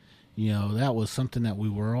 That was something that we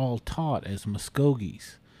were all taught as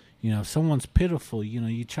Muskogees. If someone's pitiful,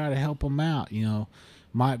 you try to help them out.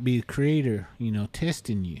 Might be the Creator,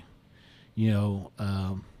 testing you.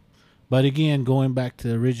 But again, going back to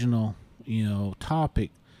the original, topic,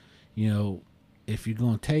 if you're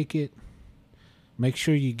going to take it, make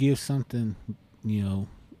sure you give something,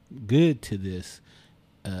 good to this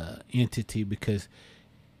entity, because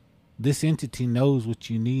this entity knows what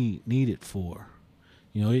you need it for.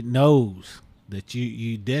 It knows that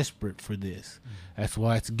you desperate for this. That's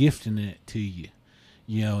why it's gifting it to you.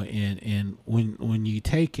 And when you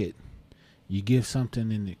take it, you give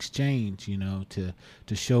something in exchange, to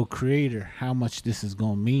show Creator how much this is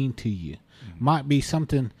going to mean to you. Might be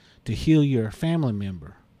something to heal your family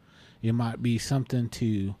member. It might be something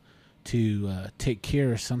to take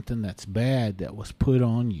care of something that's bad that was put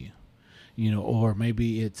on you, or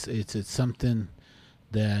maybe it's something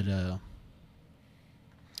that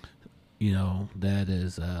that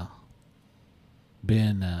has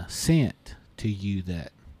been sent to you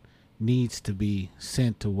that needs to be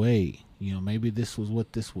sent away. Maybe this was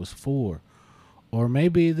what this was for, or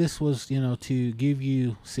maybe this was to give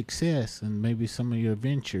you success and maybe some of your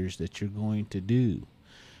ventures that you're going to do.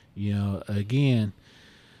 Again,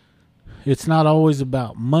 it's not always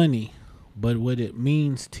about money, but what it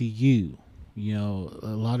means to you. A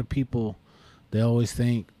lot of people, they always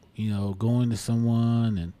think, going to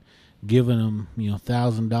someone and giving them,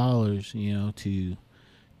 $1,000,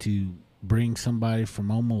 to bring somebody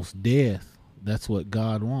from almost death. That's what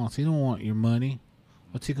God wants. He don't want your money.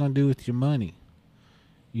 What's he going to do with your money?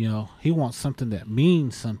 He wants something that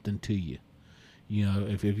means something to you.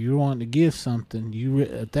 If you're wanting to give something,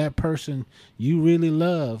 if that person you really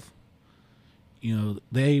love,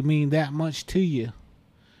 they mean that much to you,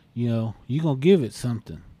 you're going to give it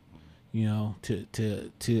something,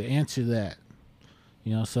 to answer that.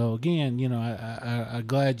 So again, I'm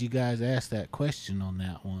glad you guys asked that question on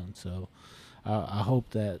that one. So I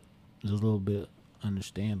hope that is a little bit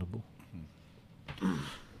understandable.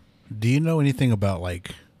 Do you know anything about,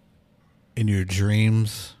 like, in your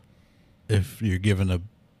dreams, if you're given a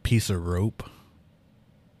piece of rope?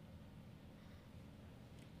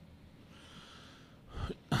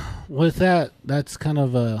 With that's kind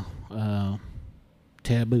of a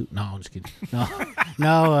taboo. No, I'm just kidding.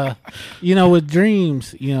 No, with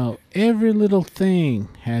dreams, every little thing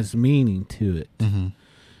has meaning to it. Mm-hmm.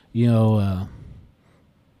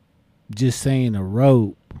 Just saying a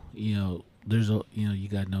rope, there's you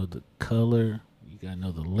got to know the color, you got to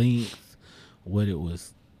know the length, what it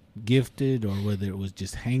was gifted, or whether it was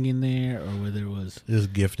just hanging there, or whether it was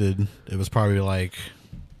gifted. It was probably like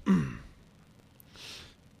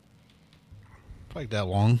that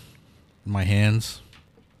long in my hands,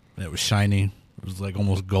 and it was shiny. It was like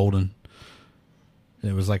almost golden.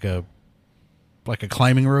 And it was like a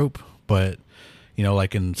climbing rope, but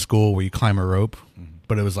like in school where you climb a rope,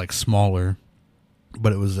 but it was like smaller,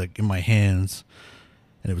 but it was like in my hands,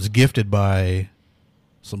 and it was gifted by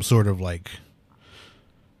some sort of, like,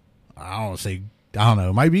 I don't know,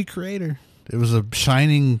 it might be Creator. It was a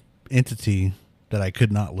shining entity that I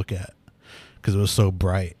could not look at because it was so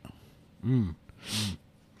bright.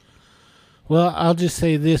 Well, I'll just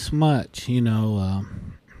say this much, that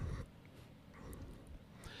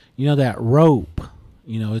rope,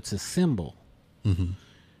 it's a symbol. Mm-hmm.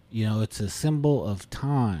 It's a symbol of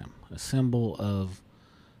time, a symbol of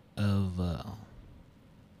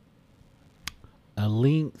a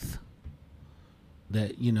length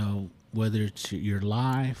that, whether it's your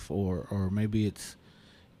life or maybe it's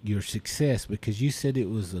your success, because you said it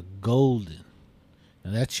was a golden.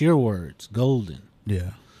 Now that's your words, golden.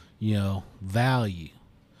 Yeah. Value.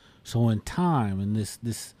 So in time, in this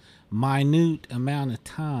minute amount of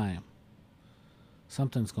time,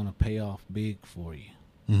 something's going to pay off big for you.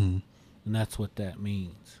 Mm-hmm. And that's what that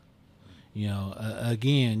means.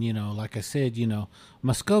 Again, like I said,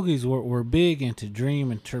 Muskogees were big into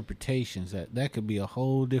dream interpretations. That could be a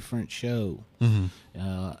whole different show. Mm-hmm.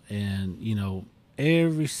 And,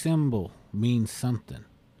 every symbol means something,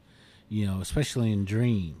 especially in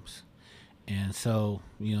dreams. And so,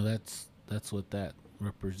 that's what that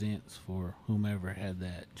represents for whomever had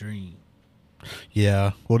that dream.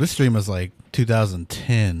 Yeah. Well, this dream was like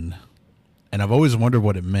 2010, and I've always wondered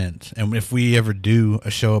what it meant. And if we ever do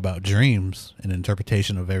a show about dreams and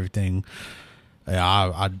interpretation of everything,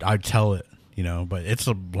 I'd tell it, but it's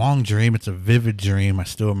a long dream. It's a vivid dream. I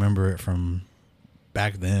still remember it from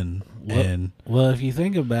back then. Well, if you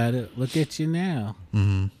think about it, look at you now.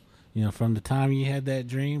 Mm-hmm. From the time you had that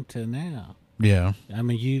dream to now. Yeah. I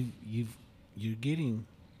mean, you're getting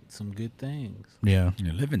some good things. Yeah.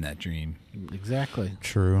 You're living that dream. Exactly.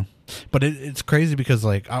 True. But it's crazy because,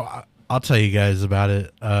 like, I'll tell you guys about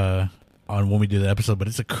it on when we do the episode, but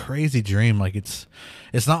it's a crazy dream. Like, it's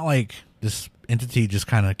not like this entity just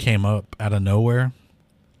kind of came up out of nowhere,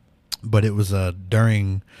 but it was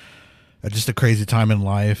during just a crazy time in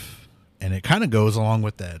life, and it kind of goes along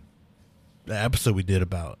with the episode we did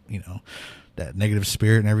about, that negative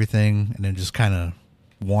spirit and everything, and then just kind of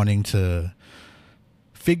wanting to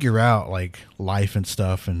figure out, like, life and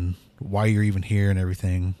stuff and why you're even here and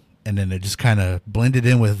everything. And then it just kind of blended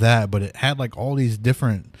in with that, but it had, like, all these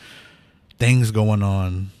different things going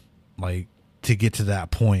on, like, to get to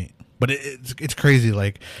that point. But it's crazy.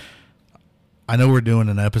 Like, I know we're doing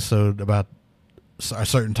an episode about a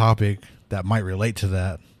certain topic that might relate to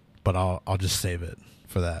that, but I'll just save it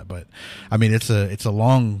for that. But I mean, it's a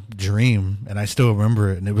long dream, and I still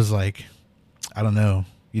remember it. And it was like, I don't know,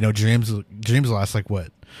 dreams last like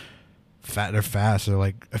what? They're fast. They're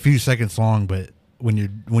like a few seconds long, but when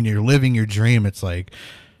you're living your dream, it's like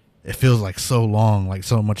it feels like so long, like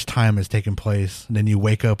so much time has taken place. And then you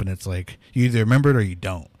wake up and it's like you either remember it or you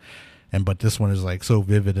don't. But this one is like so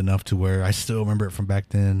vivid enough to where I still remember it from back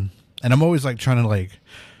then. And I'm always like trying to like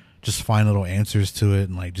just find little answers to it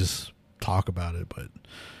and like just talk about it.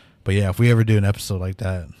 But yeah, if we ever do an episode like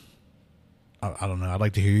that, I don't know. I'd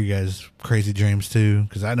like to hear you guys' crazy dreams too,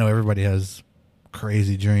 because I know everybody has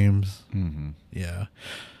crazy dreams. Mm-hmm. Yeah.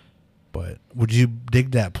 But would you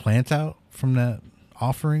dig that plant out from that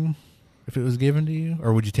offering if it was given to you,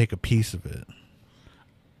 or would you take a piece of it?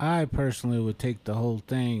 I personally would take the whole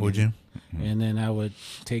thing. Would you? And then I would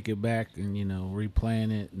take it back and,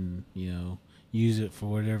 replant it and, use it for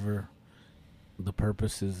whatever the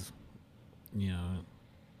purposes,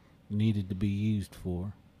 needed to be used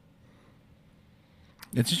for.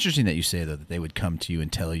 It's interesting that you say, though, that they would come to you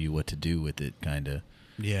and tell you what to do with it, kind of.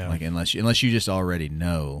 Yeah. Like, unless you just already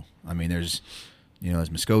know. I mean, there's, as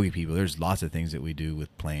Muskogee people, there's lots of things that we do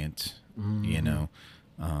with plants, and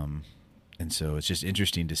so it's just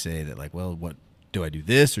interesting to say that, like, well, what do I do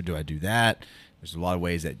this or do I do that? There's a lot of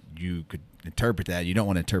ways that you could interpret that. You don't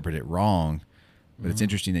want to interpret it wrong, but it's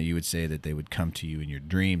interesting that you would say that they would come to you in your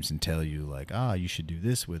dreams and tell you, like, you should do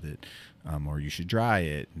this with it, or you should dry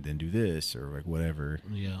it and then do this, or like whatever.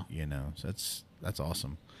 Yeah. So that's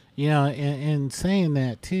awesome. And saying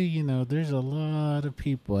that too, there's a lot of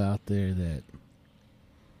people out there that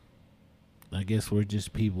I guess we're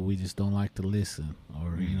just people. We just don't like to listen,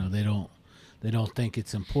 or they don't think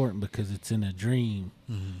it's important because it's in a dream.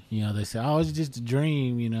 Mm-hmm. They say, "Oh, it's just a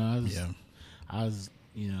dream." I was,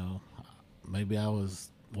 maybe I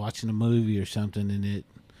was watching a movie or something, and it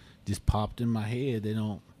just popped in my head.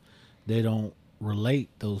 They don't relate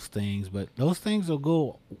those things, but those things will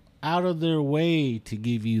go out of their way to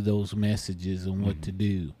give you those messages and what to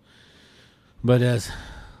do. But as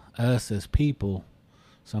people,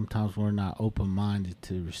 sometimes we're not open-minded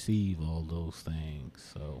to receive all those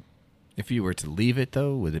things. So, if you were to leave it,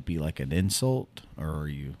 though, would it be like an insult, or are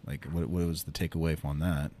you like, what was the takeaway from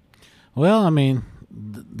that? Well, I mean,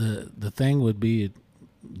 the thing would be, it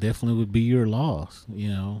definitely would be your loss.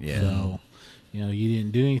 Yeah. So, you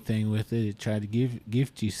didn't do anything with it. It tried to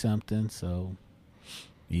gift you something. So,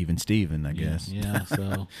 even Steven, I guess. Yeah.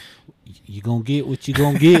 So, you gonna get what you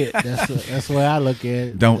gonna get. That's the way I look at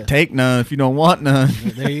it. Don't take none if you don't want none.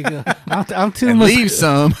 There you go. I'm too and leave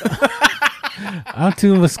some. I'm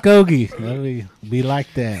too Muskogee. Let me be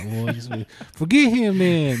like that, boy. Forget him,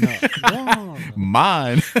 man. No,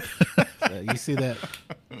 mine. You see that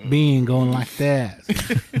being going like that.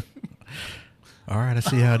 All right, I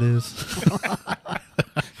see how it is.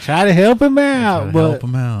 Try to help him out, but help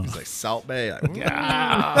him out. He's like Salt Bay.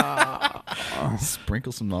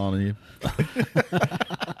 Sprinkle some on you.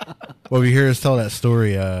 Well, if you hear us tell that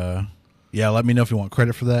story, let me know if you want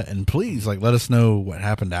credit for that, and please, let us know what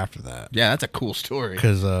happened after that. Yeah, that's a cool story.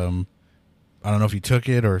 Because I don't know if you took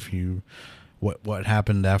it or if you what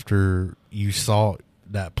happened after you saw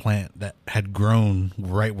that plant that had grown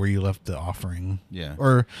right where you left the offering. Yeah,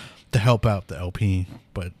 or to help out the LP.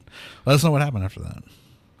 But let us know what happened after that.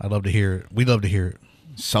 I'd love to hear it. We'd love to hear it.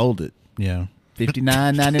 Sold it. Yeah,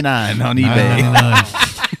 $59.99 on eBay.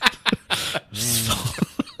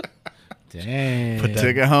 Dang.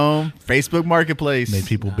 Took it home. Facebook Marketplace. Made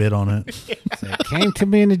people bid on it. So it came to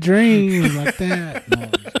me in a dream like that. No.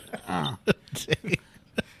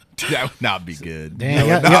 That would not be good. Dang,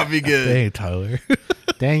 that would not be good. Dang, Tyler.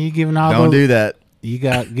 Dang, you giving all Don't do that. You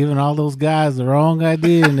got giving all those guys the wrong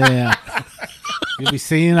idea now. You'll be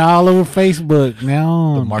seeing it all over Facebook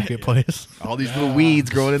now. The marketplace. All these little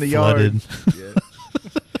weeds growing in the yard. Yeah.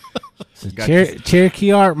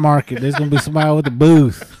 Cherokee Art Market. There's gonna be somebody with a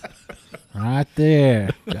booth right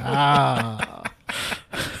there.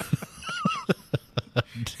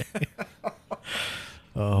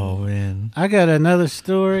 Oh man, I got another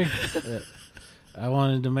story. I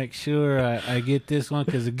wanted to make sure I get this one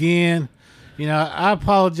because again, I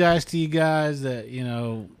apologize to you guys that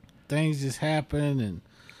things just happen, and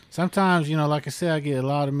sometimes like I said, I get a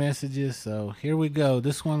lot of messages. So here we go.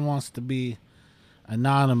 This one wants to be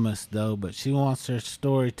anonymous though, but she wants her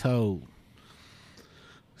story told.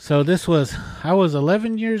 So I was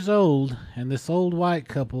 11 years old, and this old white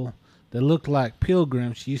couple that looked like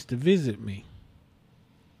pilgrims used to visit me.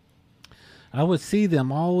 I would see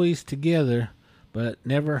them always together, but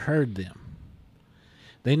never heard them.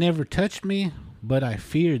 They never touched me, but I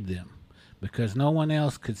feared them because no one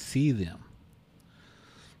else could see them.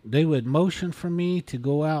 They would motion for me to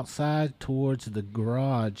go outside towards the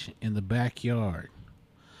garage in the backyard.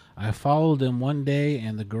 I followed them one day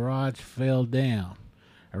and the garage fell down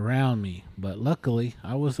around me, but luckily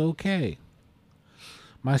I was okay.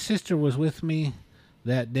 My sister was with me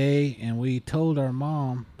that day and we told our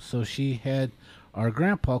mom, so she had our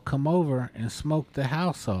grandpa come over and smoke the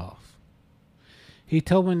house off. He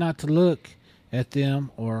told me not to look at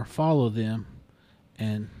them or follow them,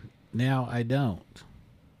 and now I don't.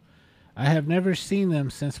 I have never seen them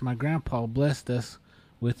since my grandpa blessed us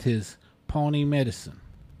with his Pawnee medicine.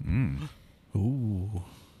 Ooh.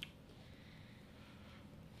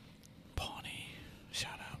 Pawnee.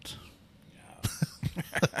 Shout out.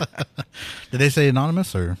 Yeah. Did they say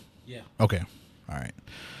anonymous or? Yeah, Okay. All right.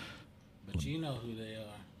 but you know who they are.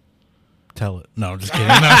 Tell it. No, I'm just kidding.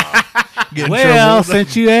 No. Get in Well, trouble.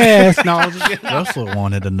 since you asked, no, I'm just kidding. Russell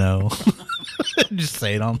wanted to know. Just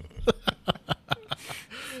say it on.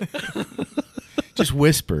 Just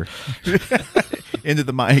whisper into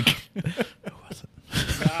the mic.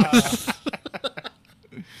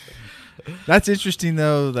 That's interesting,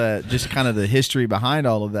 though, that just kind of the history behind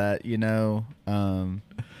all of that,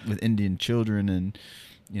 with Indian children and,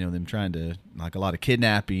 them trying to, like a lot of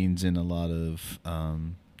kidnappings and a lot of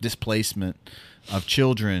displacement of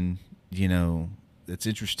children. It's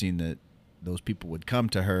interesting that those people would come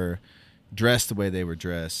to her dressed the way they were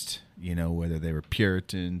dressed, whether they were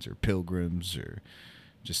Puritans or Pilgrims or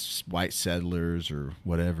just white settlers or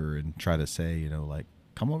whatever, and try to say, like,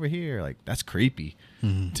 come over here. Like, that's creepy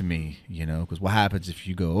to me, because what happens if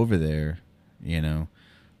you go over there,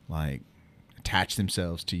 like attach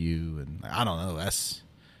themselves to you, and I don't know, that's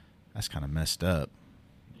kind of messed up,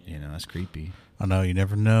 that's creepy. I know, you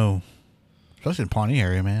never know. Especially in Pawnee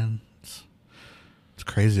area, man. It's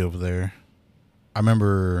crazy over there. I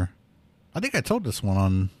remember, I think I told this one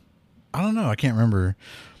on, I don't know, I can't remember,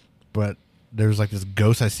 but there was like this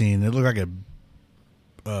ghost I seen. It looked like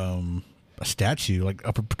a statue, like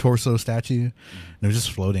upper torso statue, and it was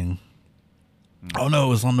just floating. Oh no, it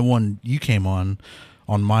was on the one you came on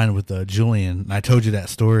mine with Julian, and I told you that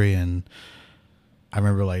story, and I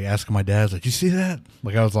remember like asking my dad, I was like, "You see that?"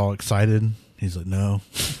 Like I was all excited. He's like, "No."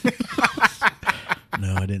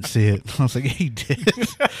 No, I didn't see it. I was like, yeah, he did.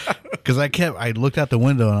 Because I looked out the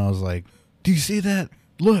window and I was like, do you see that?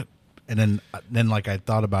 Look. And then like I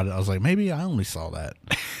thought about it. I was like, maybe I only saw that.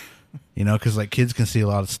 Because like kids can see a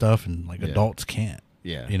lot of stuff and like adults can't.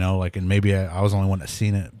 Yeah. And maybe I was the only one that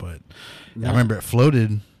seen it. But I remember it floated,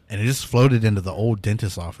 and it just floated into the old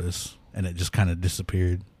dentist's office, and it just kind of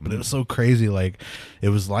disappeared. But it was so crazy. Like it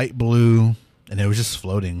was light blue, and it was just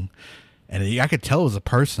floating. And I could tell it was a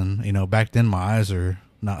person. Back then my eyes are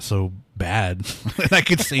not so bad. I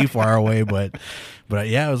could see far away, but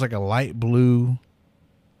yeah, it was like a light blue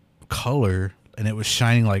color, and it was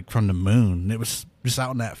shining like from the moon. And it was just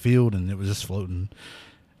out in that field, and it was just floating.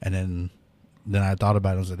 And then I thought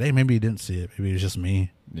about it. I was like, hey, maybe you didn't see it. Maybe it was just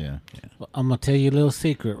me. Yeah. Well, I'm gonna tell you a little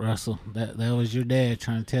secret, Russell. That was your dad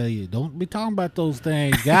trying to tell you, don't be talking about those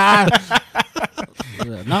things, guys.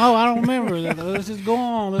 No, I don't remember. Let's just go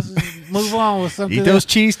on. Let's just move on with something. Eat those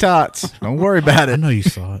cheese tots. Don't worry about I it. know you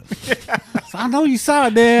saw it. So I know you saw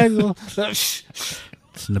it, Dad.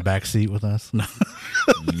 It's in the back seat with us. No.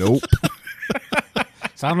 Nope.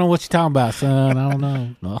 So I don't know what you're talking about, son. I don't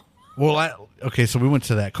know. No. Well, okay, so we went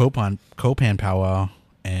to that Copan powwow,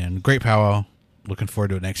 and great powwow. Looking forward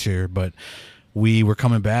to it next year. But we were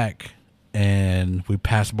coming back, and we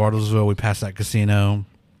passed Bartlesville. We passed that casino.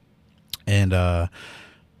 And,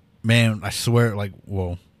 man, I swear,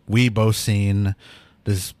 we both seen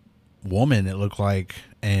this woman, it looked like,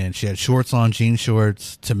 and she had shorts on, jean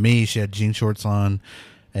shorts. To me, she had jean shorts on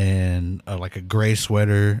and like a gray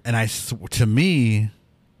sweater. And to me,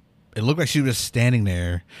 it looked like she was standing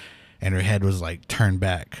there and her head was like turned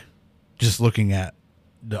back, just looking at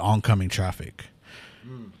the oncoming traffic.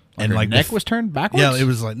 And her neck was turned backwards? Yeah, it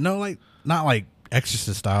was like, no, like, not like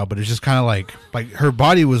Exorcist style, but it's just kind of like her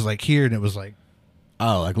body was like here, and it was like,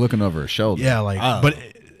 oh, like looking over her shoulder. Yeah, like, but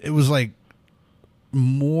it was like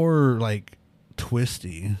more like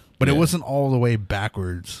twisty, but it wasn't all the way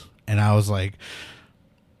backwards. And I was like,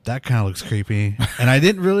 that kind of looks creepy. And I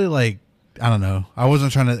didn't really like, I don't know, I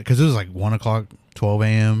wasn't trying to, because it was like 1 o'clock, 12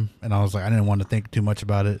 a.m. And I was like, I didn't want to think too much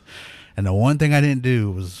about it. And the one thing I didn't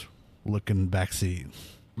do was look in the back seat.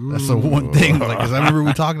 That's the one thing, like, because I remember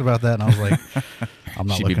we talked about that, and I was like, I'm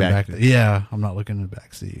not looking back. Yeah, I'm not looking in the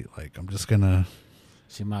back seat. Like, I'm just gonna.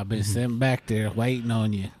 She might have been sitting back there waiting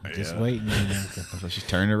on you, just waiting on you. So she's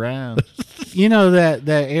turning around. you know that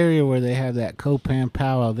area where they have that Copan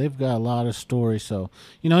powwow, they've got a lot of stories. So,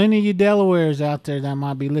 any of you Delawares out there that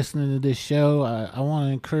might be listening to this show, I want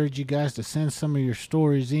to encourage you guys to send some of your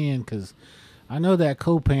stories in, because I know that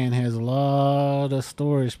Copan has a lot of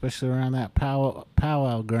stories, especially around that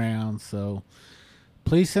powwow ground. So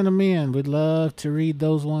please send them in. We'd love to read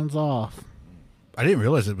those ones off. I didn't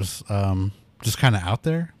realize it was just kind of out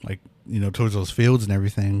there, like, towards those fields and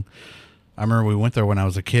everything. I remember we went there when I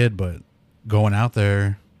was a kid, but going out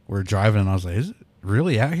there, we're driving, and I was like, is it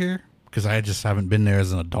really out here? Because I just haven't been there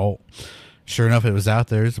as an adult. Sure enough, it was out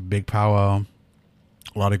there. It's a big powwow.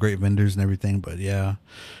 A lot of great vendors and everything. But, yeah,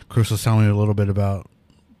 Chris was telling me a little bit about,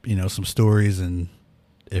 some stories. And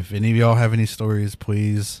if any of y'all have any stories,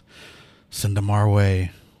 please send them our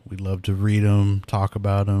way. We'd love to read them, talk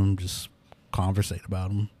about them, just conversate about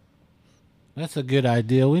them. That's a good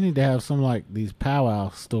idea. We need to have some like these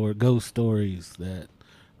powwow ghost stories that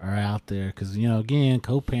are out there, because again,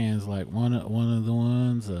 Copan's like one of the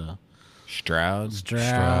ones. Stroud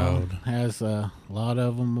has a lot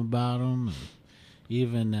of them about them. And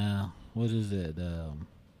even what is it?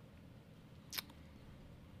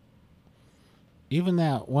 Even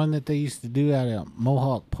that one that they used to do out at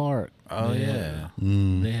Mohawk Park. Oh yeah,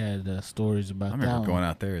 they had stories about that. I remember going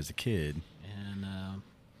out there as a kid.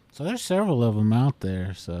 So there's several of them out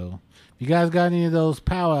there. So if you guys got any of those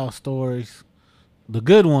powwow stories, the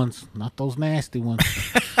good ones, not those nasty ones,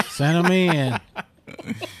 send them in.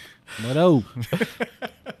 But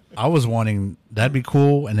I was wanting, that'd be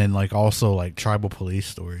cool, and then like also like tribal police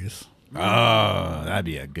stories. Oh, that'd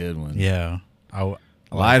be a good one. Yeah,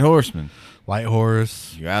 Light horseman, light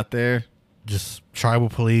horse. You out there? Just tribal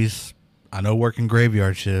police. I know working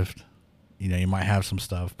graveyard shift. You might have some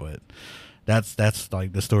stuff, but that's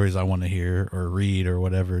like the stories I want to hear or read or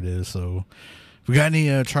whatever it is. So if we got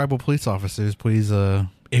any tribal police officers, please,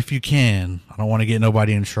 if you can. I don't want to get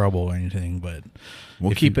nobody in trouble or anything, but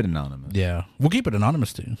we'll keep it anonymous. Yeah, we'll keep it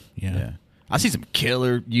anonymous too. Yeah. I see some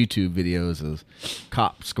killer YouTube videos of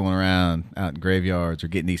cops going around out in graveyards or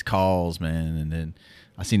getting these calls, man. And then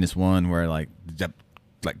I seen this one where like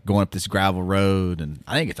going up this gravel road, and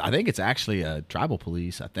I think it's actually tribal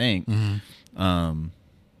police. I think. Mm-hmm.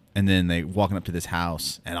 And then they walking up to this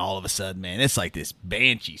house, and all of a sudden, man, it's like this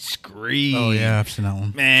banshee scream. Oh yeah, I've seen that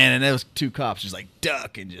one. Man, and those two cops just like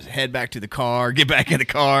duck and just head back to the car, get back in the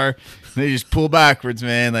car. They just pull backwards,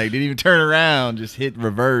 man. Like didn't even turn around, just hit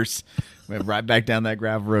reverse, went right back down that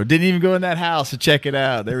gravel road. Didn't even go in that house to check it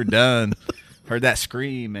out. They were done. Heard that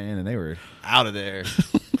scream, man, and they were out of there.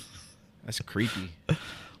 That's creepy.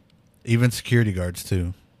 Even security guards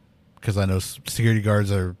too, because I know security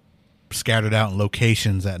guards are scattered out in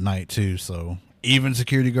locations at night too. So even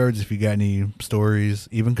security guards, if you got any stories,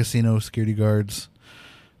 even casino security guards,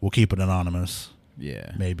 we'll keep it anonymous.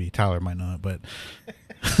 Yeah, maybe Tyler might not, but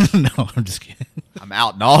no, I'm just kidding. I'm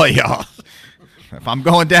outing all y'all. If I'm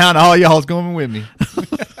going down, all y'all's going with me.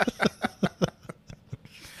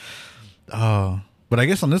 But I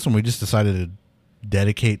guess on this one we just decided to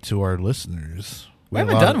dedicate to our listeners. We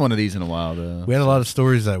haven't done one of these in a while though. We had a lot of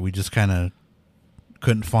stories that we just kind of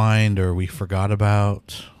couldn't find, or we forgot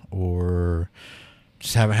about, or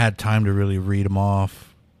just haven't had time to really read them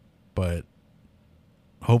off. But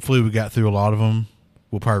hopefully we got through a lot of them.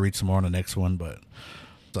 We'll probably read some more on the next one. But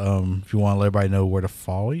if you want to let everybody know where to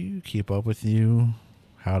follow you, keep up with you,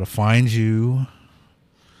 how to find you.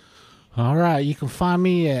 All right, you can find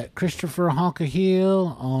me at Christopher Honka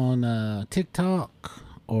Hill on TikTok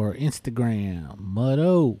or Instagram.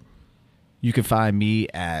 Muddo. You can find me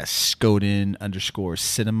at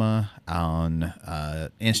Skoden_cinema on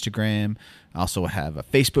Instagram. I also have a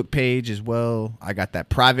Facebook page as well. I got that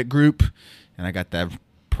private group, and I got that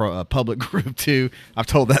public group too. I've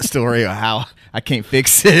told that story of how I can't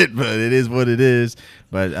fix it, but it is what it is.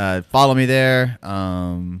 But follow me there.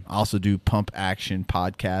 I also do Pump Action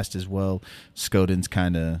podcast as well. Skoden's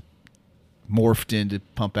kind of morphed into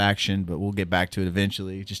Pump Action, but we'll get back to it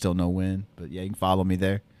eventually. Just don't know when. But yeah, you can follow me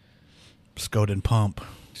there. Skoden Pump.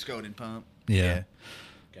 Yeah.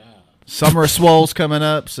 Summer of Swole's coming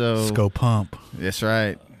up, so Sko Pump. That's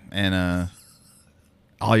right. And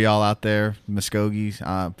all y'all out there, Muskogees,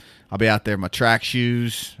 I'll be out there in my track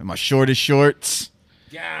shoes and my shortest shorts.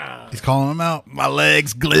 Yeah. He's calling them out. My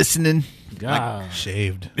legs glistening. God. Like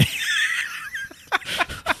shaved.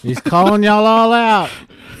 He's calling y'all all out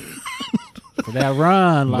for that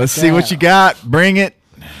run. Let's see what you got. Bring it.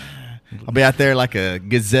 I'll be out there like a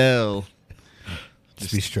gazelle.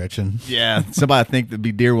 Just be stretching. Yeah, somebody think there'd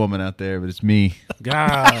be Deer Woman out there, but it's me.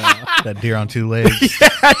 God. That deer on two legs.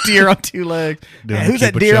 Yeah, deer on two legs. Man, who's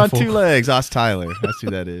that deer on two legs? Us Tyler. That's who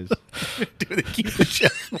that is. Do the keep it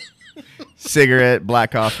shuffle. cigarette,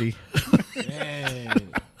 black coffee. Hey.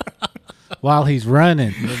 While he's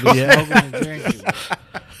running, he'll be smoking and drinking.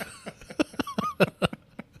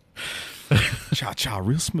 Cha cha,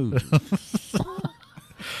 real smooth.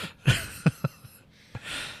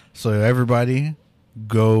 So everybody,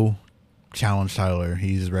 go challenge Tyler.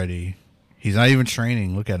 He's ready. He's not even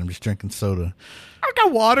training. Look at him, just drinking soda, I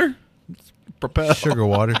got water. Propel. sugar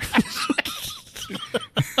water.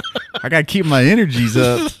 I gotta keep my energies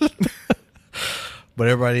up. But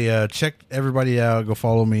everybody, check everybody out. Go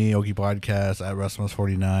follow me, Okie Podcast at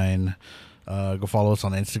Rasmus49. Go follow us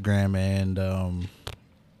on Instagram and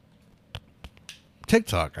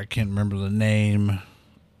TikTok. I can't remember the name.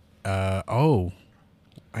 I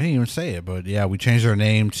didn't even say it, but yeah, we changed our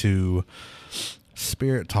name to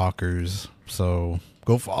Spirit Talkers. So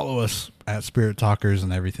go follow us at Spirit Talkers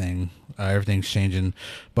and everything. Everything's changing.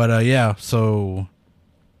 But yeah, so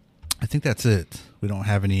I think that's it. We don't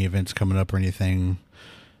have any events coming up or anything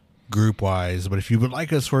group wise. But if you would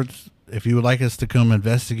like us to come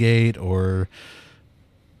investigate or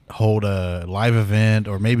hold a live event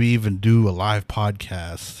or maybe even do a live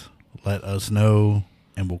podcast, let us know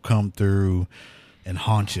and we'll come through and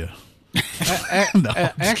haunt you.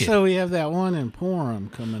 Actually, we have that one in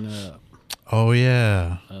Porham coming up. Oh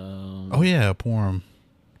yeah. Porham.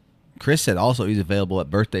 Chris said also he's available at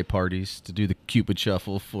birthday parties to do the Cupid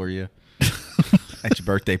shuffle for you at your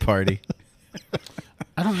birthday party.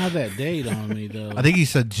 I don't have that date on me though. I think he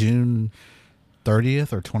said June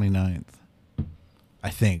 30th or 29th. I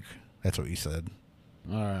think that's what he said.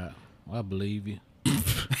 All right, well, I believe you.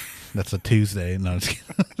 That's a Tuesday. No, just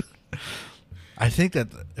kidding. I think that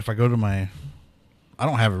if I go to I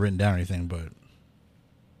don't have it written down or anything, but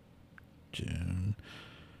June.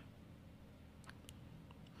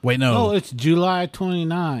 Wait, no. Oh, it's July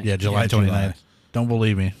 29th. Yeah, July 29th. Don't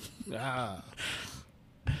believe me. Ah.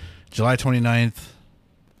 July 29th,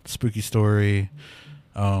 spooky story.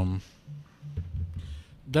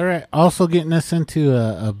 They're also getting us into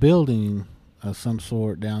a building of some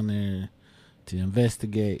sort down there to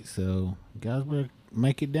investigate. So, guys, better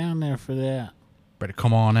make it down there for that. Better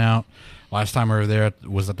come on out. Last time we were there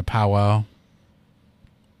was at the powwow,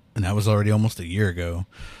 and that was already almost a year ago.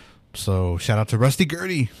 So, shout out to Rusty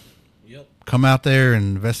Gertie. Yep. Come out there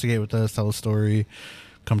and investigate with us, tell a story,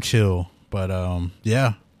 come chill. But,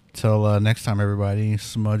 yeah, till next time, everybody,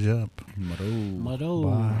 smudge up. Mado.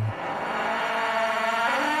 Bye.